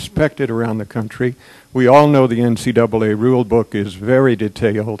 respected around the country. We all know the NCAA rule book is very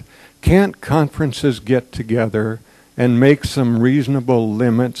detailed. Can't conferences get together and make some reasonable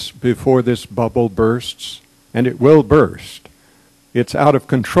limits before this bubble bursts? And it will burst. It's out of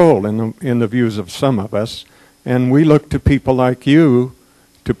control in the views of some of us, and we look to people like you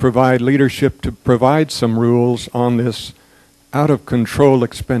to provide leadership, to provide some rules on this out-of-control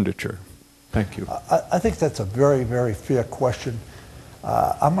expenditure. Thank you. I think that's a very, very fair question.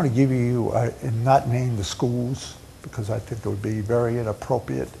 I'm going to give you, and not name the schools, because I think it would be very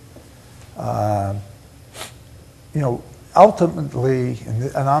inappropriate. Ultimately,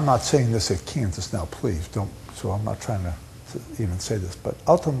 and I'm not saying this at Kansas now, please don't, so I'm not trying to even say this, but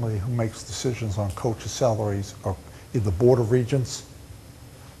ultimately who makes decisions on coaches' salaries are either the Board of Regents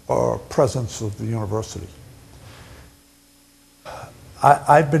or presidents of the university.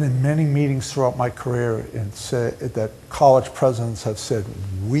 I've been in many meetings throughout my career and said that college presidents have said,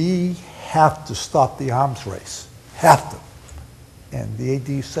 we have to stop the arms race, have to. And the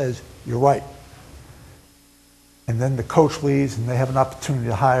AD says, you're right. And then the coach leaves and they have an opportunity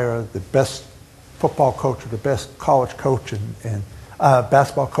to hire the best football coach or the best college coach and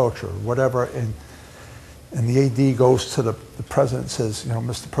basketball coach or whatever. And the AD goes to the president and says,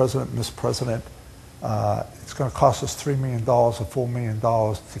 Mr. President, Mr. President, it's going to cost us $3 million or $4 million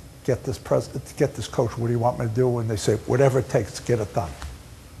to get this coach. What do you want me to do? And they say, whatever it takes to get it done.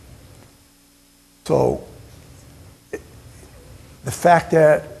 So the fact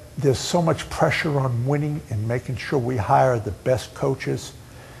that there's so much pressure on winning and making sure we hire the best coaches,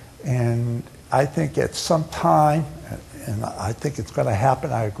 and I think at some time, and I think it's going to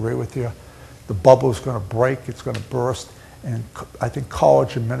happen, I agree with you, the bubble is going to break, it's going to burst. And I think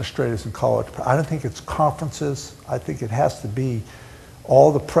college administrators and college, I don't think it's conferences. I think it has to be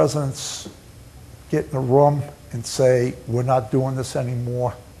all the presidents get in a room and say, we're not doing this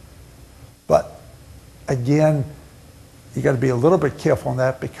anymore. But again, you got to be a little bit careful on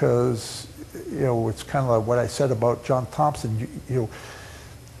that because, it's kind of like what I said about John Thompson.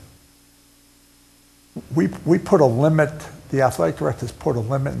 We put a limit. The athletic directors put a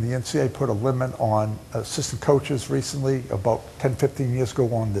limit, and the NCAA put a limit on assistant coaches recently, about 10, 15 years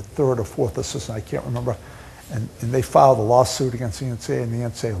ago, on the third or fourth assistant, I can't remember. And they filed a lawsuit against the NCAA, and the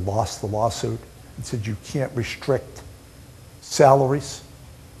NCAA lost the lawsuit and said you can't restrict salaries.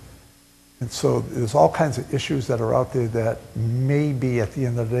 And so there's all kinds of issues that are out there that maybe at the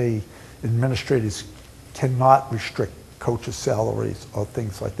end of the day, administrators cannot restrict coaches' salaries or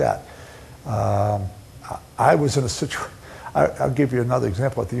things like that. I was in a situation. I'll give you another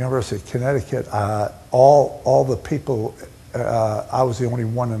example. At the University of Connecticut, all the people, I was the only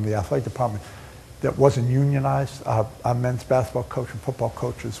one in the athletic department that wasn't unionized. Our men's basketball coach and football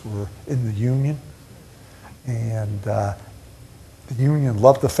coaches were in the union. And the union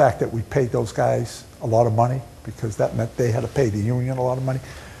loved the fact that we paid those guys a lot of money because that meant they had to pay the union a lot of money.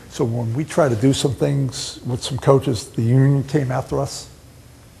 So when we tried to do some things with some coaches, the union came after us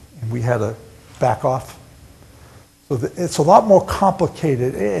and we had to back off. So it's a lot more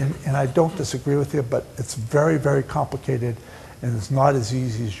complicated, and I don't disagree with you, but it's very, very complicated, and it's not as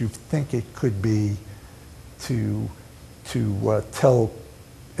easy as you think it could be to tell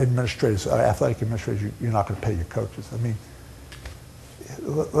administrators, athletic administrators, you're not going to pay your coaches. I mean,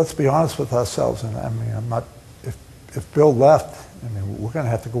 let's be honest with ourselves, and I mean, I'm not. If Bill left, I mean, we're going to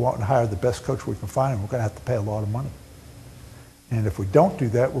have to go out and hire the best coach we can find, and we're going to have to pay a lot of money. And if we don't do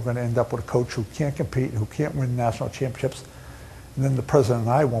that, we're going to end up with a coach who can't compete and who can't win national championships. And then the president and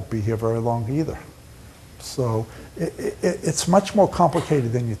I won't be here very long either. So it's much more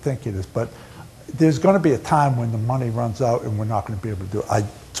complicated than you think it is. But there's going to be a time when the money runs out and we're not going to be able to do it. I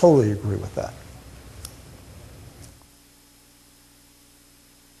totally agree with that.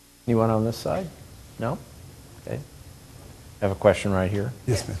 Anyone on this side? No? Okay. I have a question right here.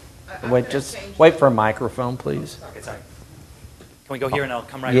 Yes, ma'am. Wait for a microphone, please. Okay, sorry. Can we go here and I'll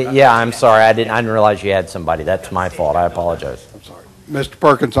come right back? Yeah, I'm sorry. I didn't realize you had somebody. That's my fault. I apologize. I'm sorry. Mr.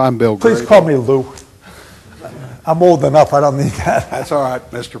 Perkins, I'm Bill Gray. Please call me Lou. I'm old enough, I don't need that. That's all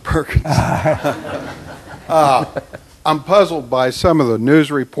right, Mr. Perkins. I'm puzzled by some of the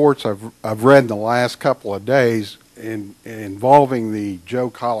news reports I've read in the last couple of days involving the Joe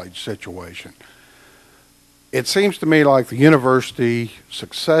College situation. It seems to me like the university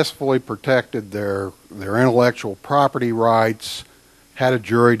successfully protected their intellectual property rights, had a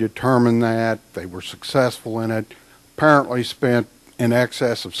jury determine that, they were successful in it, apparently spent in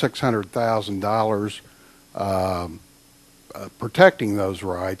excess of $600,000 protecting those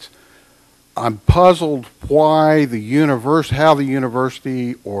rights. I'm puzzled why how the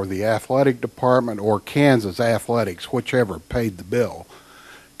university or the athletic department or Kansas Athletics, whichever paid the bill,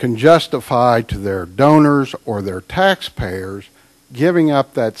 can justify to their donors or their taxpayers giving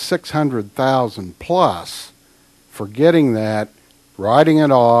up that $600,000 plus for getting that, writing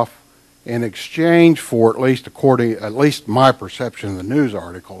it off in exchange for, at least my perception of the news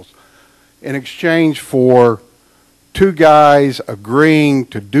articles, in exchange for two guys agreeing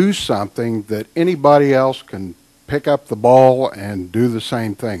to do something that anybody else can pick up the ball and do the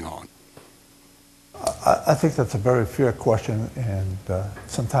same thing on? I think that's a very fair question, and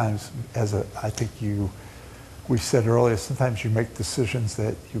sometimes, we said earlier, sometimes you make decisions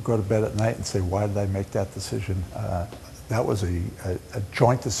that you go to bed at night and say, why did I make that decision? That was a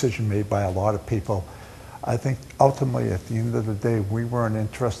joint decision made by a lot of people. I think ultimately, at the end of the day, we weren't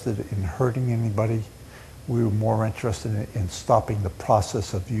interested in hurting anybody. We were more interested in stopping the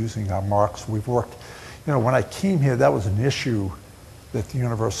process of using our marks. We've worked, when I came here, that was an issue that the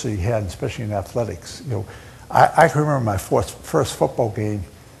university had, especially in athletics. I can remember my first football game,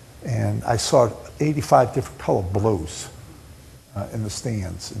 and I saw 85 different color blues in the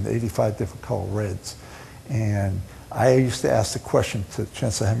stands and 85 different color reds. And I used to ask the question to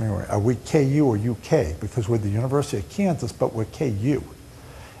Chancellor Hemingway, are we KU or UK? Because we're the University of Kansas, but we're KU.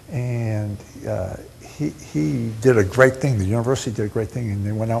 And he did a great thing. The university did a great thing, and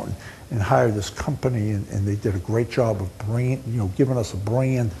they went out and hired this company, and they did a great job of giving us a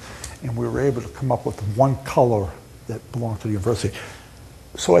brand, and we were able to come up with one color that belonged to the university.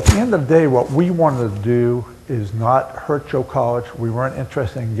 So at the end of the day, what we wanted to do is not hurt Joe College. We weren't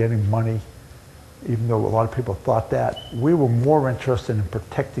interested in getting money, even though a lot of people thought that. We were more interested in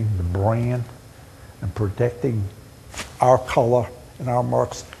protecting the brand and protecting our color and our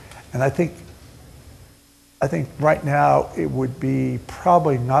marks. And I think right now it would be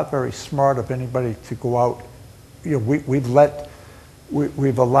probably not very smart of anybody to go out. We've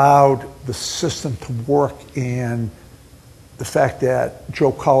allowed the system to work, and the fact that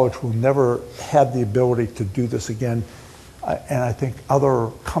Joe College will never have the ability to do this again. And I think other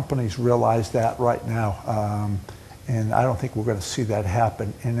companies realize that right now. And I don't think we're going to see that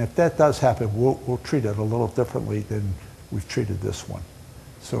happen. And if that does happen, we'll treat it a little differently than we've treated this one.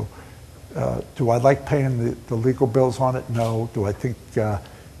 So do I like paying the legal bills on it? No. Do I think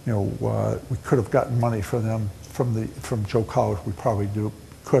we could have gotten money for them from Joe College? We probably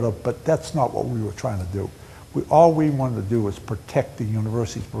could have, but that's not what we were trying to do. All we wanted to do was protect the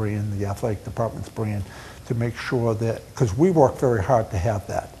university's brand, the athletic department's brand, to make sure that, because we worked very hard to have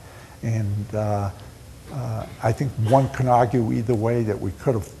that. And I think one can argue either way that we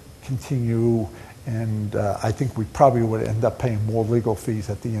could have continued, and I think we probably would end up paying more legal fees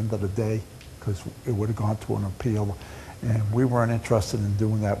at the end of the day, because it would have gone to an appeal. And we weren't interested in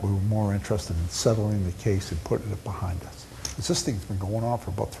doing that. We were more interested in settling the case and putting it behind us. Because this thing's been going on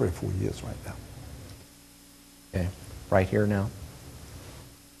for about 3 or 4 years right now. Okay, right here now.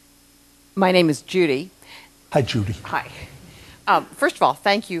 My name is Judy. Hi, Judy. Hi. First of all,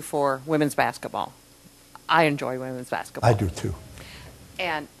 thank you for women's basketball. I enjoy women's basketball. I do too.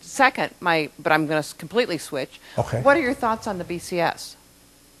 And second, but I'm going to completely switch. Okay. What are your thoughts on the BCS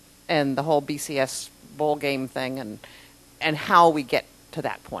and the whole BCS bowl game thing, and how we get to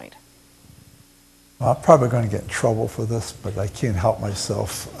that point? Well, I'm probably going to get in trouble for this, but I can't help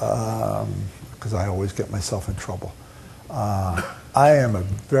myself because I always get myself in trouble. I am a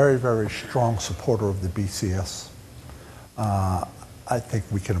very, very strong supporter of the BCS. I think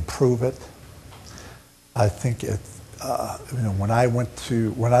we can improve it. I think when I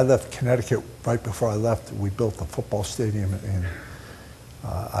left Connecticut, right before I left, we built a football stadium, and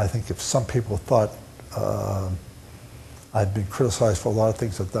I think if some people thought I'd been criticized for a lot of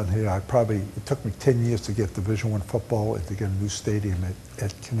things I've done here, it took me 10 years to get Division I football and to get a new stadium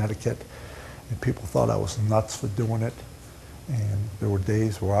at Connecticut, and people thought I was nuts for doing it. And there were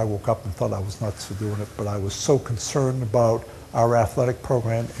days where I woke up and thought I was nuts for doing it, but I was so concerned about our athletic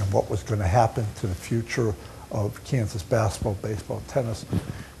program and what was going to happen to the future of Kansas basketball, baseball, tennis,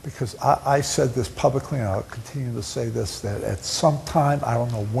 because I said this publicly, and I'll continue to say this, that at some time, I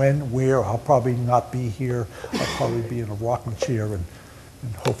don't know when, where, I'll probably not be here. I'll probably be in a rocking chair and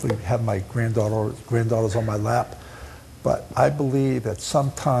hopefully have my granddaughters on my lap. But I believe at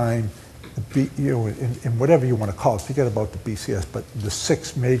some time, in whatever you want to call it, forget about the BCS, but the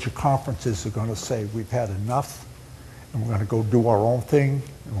 6 major conferences are going to say we've had enough, and we're going to go do our own thing,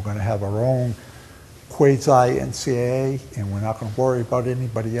 and we're going to have our own quasi-NCAA, and we're not going to worry about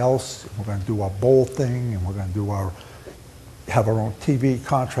anybody else. We're going to do our bowl thing, and we're going to do have our own TV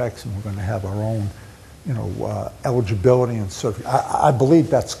contracts, and we're going to have our own, eligibility and certificate. I believe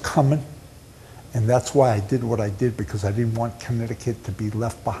that's coming, and that's why I did what I did, because I didn't want Connecticut to be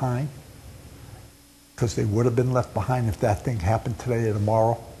left behind, because they would have been left behind if that thing happened today or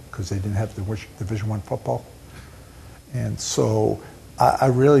tomorrow, because they didn't have Division I football. And so I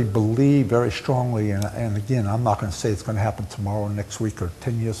really believe very strongly, and again, I'm not going to say it's going to happen tomorrow, next week, or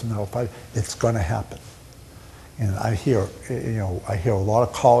 10 years from now. It's going to happen. And I hear a lot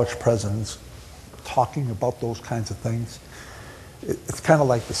of college presidents talking about those kinds of things. It's kind of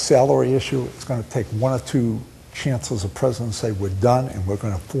like the salary issue. It's going to take 1 or 2 chances of presidents say we're done, and we're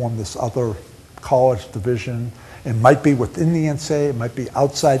going to form this other college division. It might be within the NCAA. It might be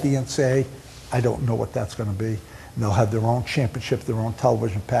outside the NCAA. I don't know what that's going to be. And they'll have their own championship, their own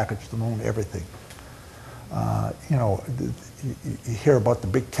television package, their own everything. You hear about the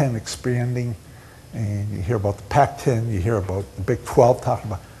Big Ten expanding, and you hear about the Pac-10, you hear about the Big 12 talking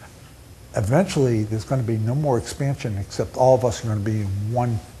about. Eventually, there's going to be no more expansion, except all of us are going to be in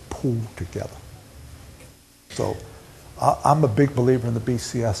one pool together. So I'm a big believer in the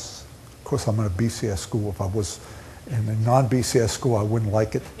BCS. Of course, I'm in a BCS school. If I was in a non-BCS school, I wouldn't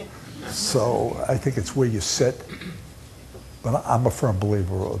like it. So I think it's where you sit. But I'm a firm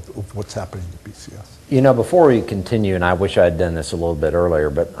believer of what's happening in the BCS. Before we continue, and I wish I had done this a little bit earlier,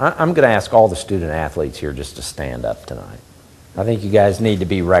 but I'm going to ask all the student athletes here just to stand up tonight. I think you guys need to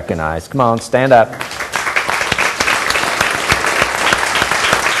be recognized. Come on, stand up.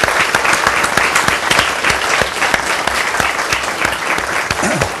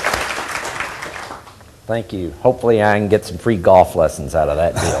 Thank you. Hopefully I can get some free golf lessons out of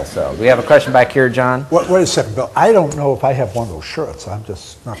that deal. So, do we have a question back here, John? Wait a second, Bill. I don't know if I have one of those shirts. I'm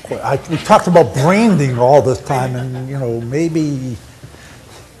just not quite. We talked about branding all this time, and maybe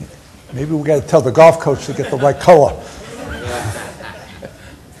we got to tell the golf coach to get the right color.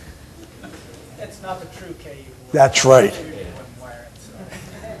 That's not the true KU. That's right.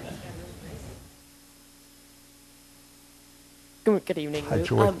 Good evening, Hi, Lou.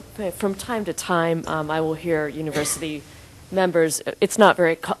 Joy. From time to time, I will hear university members, it's not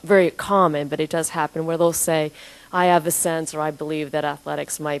very common, but it does happen, where they'll say, I have a sense or I believe that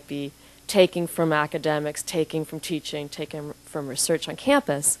athletics might be taking from academics, taking from teaching, taking from research on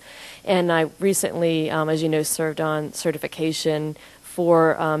campus. And I recently, as you know, served on certification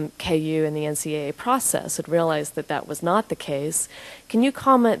for KU in the NCAA process and realized that that was not the case. Can you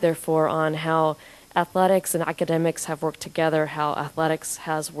comment, therefore, on how athletics and academics have worked together, how athletics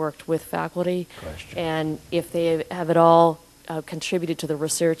has worked with faculty, and if they have at all contributed to the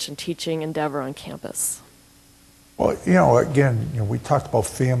research and teaching endeavor on campus? Well, again, we talked about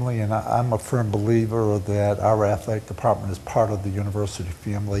family, and I'm a firm believer that our athletic department is part of the university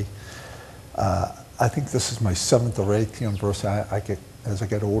family. I think this is my 7th or 8th university. As I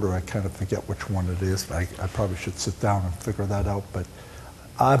get older, I kind of forget which one it is. I probably should sit down and figure that out. But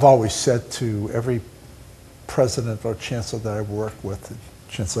I've always said to every president or chancellor that I work with,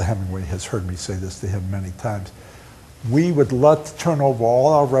 Chancellor Hemingway has heard me say this to him many times, we would love to turn over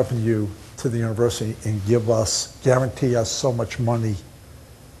all our revenue to the university and guarantee us so much money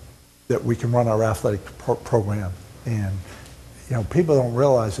that we can run our athletic program. And people don't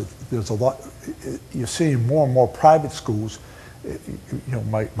realize that there's a lot. You're seeing more and more private schools.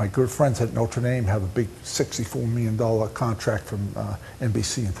 My good friends at Notre Dame have a big $64 million contract from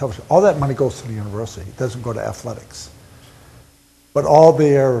NBC and television. All that money goes to the university. It doesn't go to athletics. But all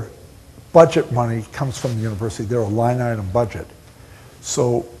their budget money comes from the university. They're a line item budget.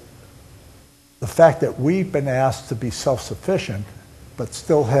 So the fact that we've been asked to be self-sufficient, but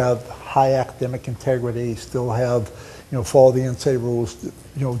still have high academic integrity, still have, follow the NCAA rules,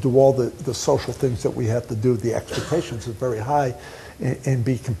 do all the social things that we have to do, the expectations are very high, and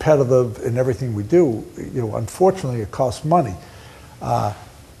be competitive in everything we do. Unfortunately, it costs money.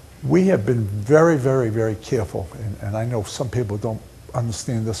 We have been very, very, very careful, and I know some people don't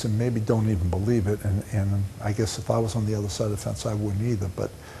understand this and maybe don't even believe it, and I guess if I was on the other side of the fence, I wouldn't either, but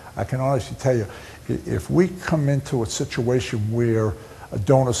I can honestly tell you, if we come into a situation where a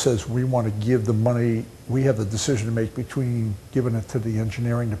donor says we want to give the money, we have the decision to make between giving it to the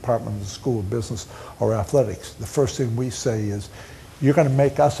engineering department of the School of Business or athletics. The first thing we say is, you're going to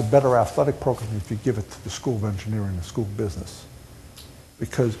make us a better athletic program if you give it to the School of Engineering and the School of Business.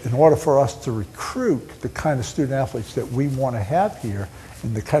 Because in order for us to recruit the kind of student athletes that we want to have here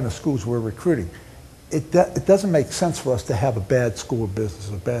in the kind of schools we're recruiting, it doesn't make sense for us to have a bad School of Business,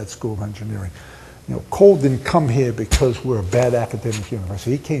 a bad School of Engineering. You know, Cole didn't come here because we're a bad academic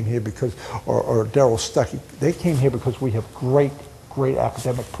university. He came here because, or Darryl Stuckey, they came here because we have great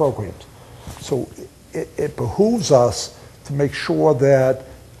academic programs. So it behooves us to make sure that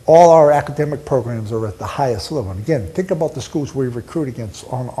all our academic programs are at the highest level. And again, think about the schools we recruit against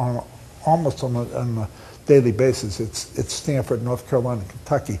on almost on a daily basis. It's Stanford, North Carolina,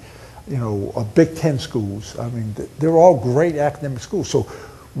 Kentucky, you know, Big Ten schools. I mean, they're all great academic schools. So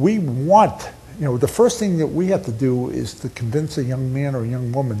we want, you know, the first thing that we have to do is to convince a young man or a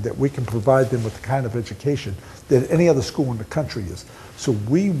young woman that we can provide them with the kind of education that any other school in the country is. So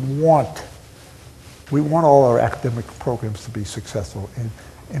we want all our academic programs to be successful.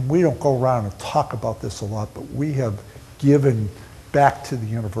 And we don't go around and talk about this a lot, but we have given back to the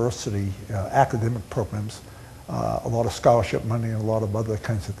university academic programs a lot of scholarship money and a lot of other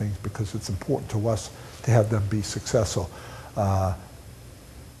kinds of things because it's important to us to have them be successful.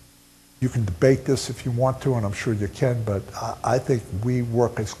 You can debate this if you want to, and I'm sure you can, but I think we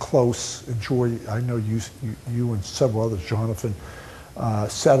work as close. Enjoy. I know you and several others, Jonathan,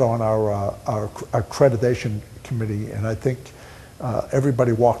 sat on our accreditation committee, and I think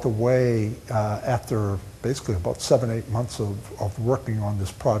everybody walked away after basically about 7-8 months of working on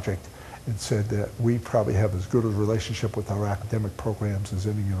this project and said that we probably have as good a relationship with our academic programs as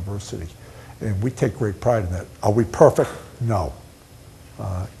any university. And we take great pride in that. Are we perfect? No.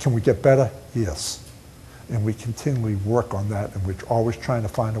 Can we get better? Yes. And we continually work on that, and we're always trying to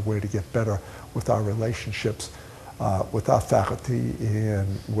find a way to get better with our relationships with our faculty and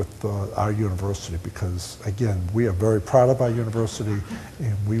with our university, because again, we are very proud of our university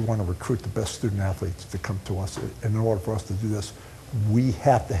and we want to recruit the best student athletes to come to us. And in order for us to do this, we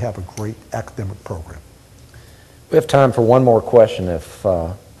have to have a great academic program. We have time for one more question if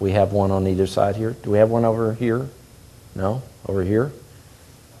we have one on either side here. Do we have one over here? No? Over here?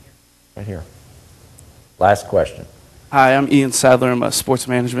 Right here. Last question. Hi, I'm Ian Sadler. I'm a sports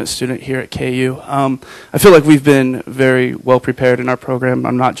management student here at KU. I feel like we've been very well prepared in our program.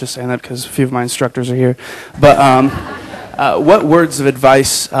 I'm not just saying that because a few of my instructors are here. But what words of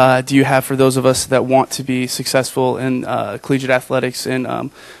advice do you have for those of us that want to be successful in collegiate athletics,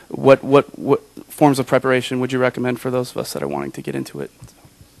 and what forms of preparation would you recommend for those of us that are wanting to get into it?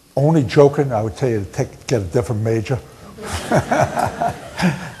 Only joking, I would tell you to get a different major.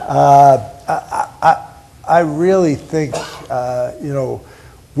 I really think, you know,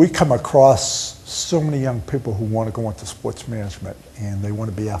 we come across so many young people who want to go into sports management and they want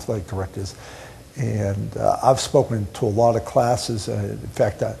to be athletic directors. And I've spoken to a lot of classes. In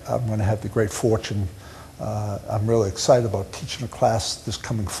fact, I'm going to have the great fortune. I'm really excited about teaching a class this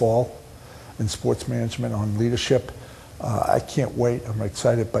coming fall in sports management on leadership. I can't wait. I'm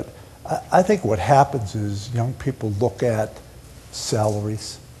excited. But I think what happens is young people look at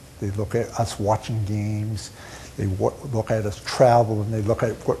salaries. They look at us watching games. They look at us travel, and they look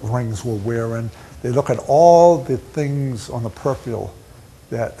at what rings we're wearing. They look at all the things on the peripheral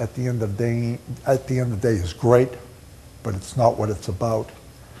that at the end of the day is great, but it's not what it's about.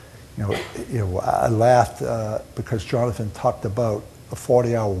 You know, I laughed because Jonathan talked about a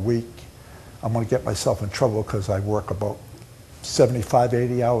 40-hour week. I'm going to get myself in trouble because I work about 75,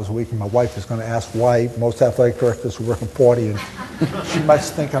 80 hours a week, and my wife is going to ask why most athletic directors are working 40, and she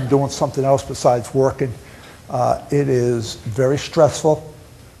must think I'm doing something else besides working. It is very stressful.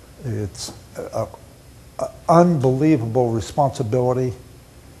 It's an unbelievable responsibility.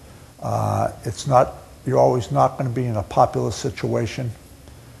 You're always not going to be in a popular situation.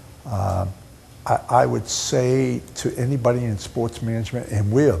 I would say to anybody in sports management,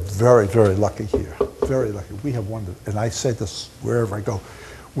 and we are very, very lucky here, very lucky. We have one, and I say this wherever I go,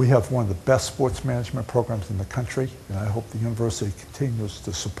 we have one of the best sports management programs in the country, and I hope the university continues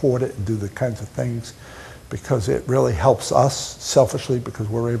to support it and do the kinds of things, because it really helps us selfishly, because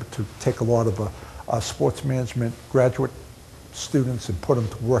we're able to take a lot of our sports management graduate students and put them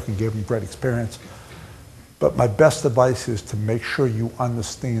to work and give them great experience. But my best advice is to make sure you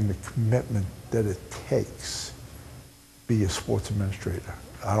understand the commitment that it takes to be a sports administrator.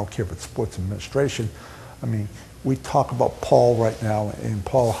 I don't care if it's sports administration. I mean, we talk about Paul right now, and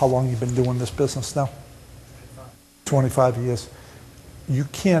Paul, how long have you been doing this business now? 25 years. You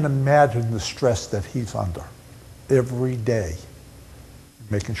can't imagine the stress that he's under every day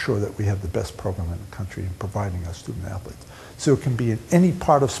making sure that we have the best program in the country and providing our student athletes. So it can be in any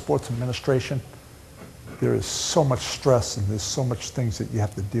part of sports administration. There is so much stress and there's so much things that you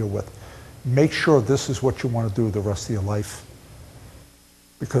have to deal with. Make sure this is what you want to do the rest of your life.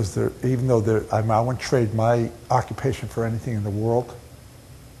 Because even though I wouldn't trade my occupation for anything in the world,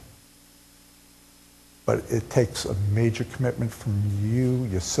 but it takes a major commitment from you,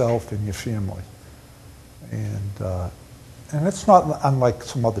 yourself, and your family. And it's not unlike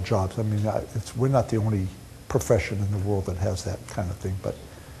some other jobs. I mean, we're not the only profession in the world that has that kind of thing, but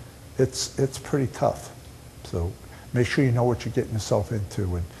it's pretty tough. So make sure you know what you're getting yourself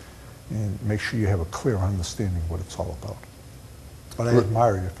into, and make sure you have a clear understanding of what it's all about. But I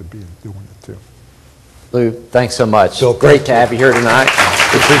admire you for doing it too. Lew, thanks so much. Bill, Great to have you here tonight.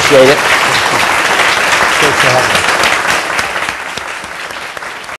 We appreciate it. Great to have you.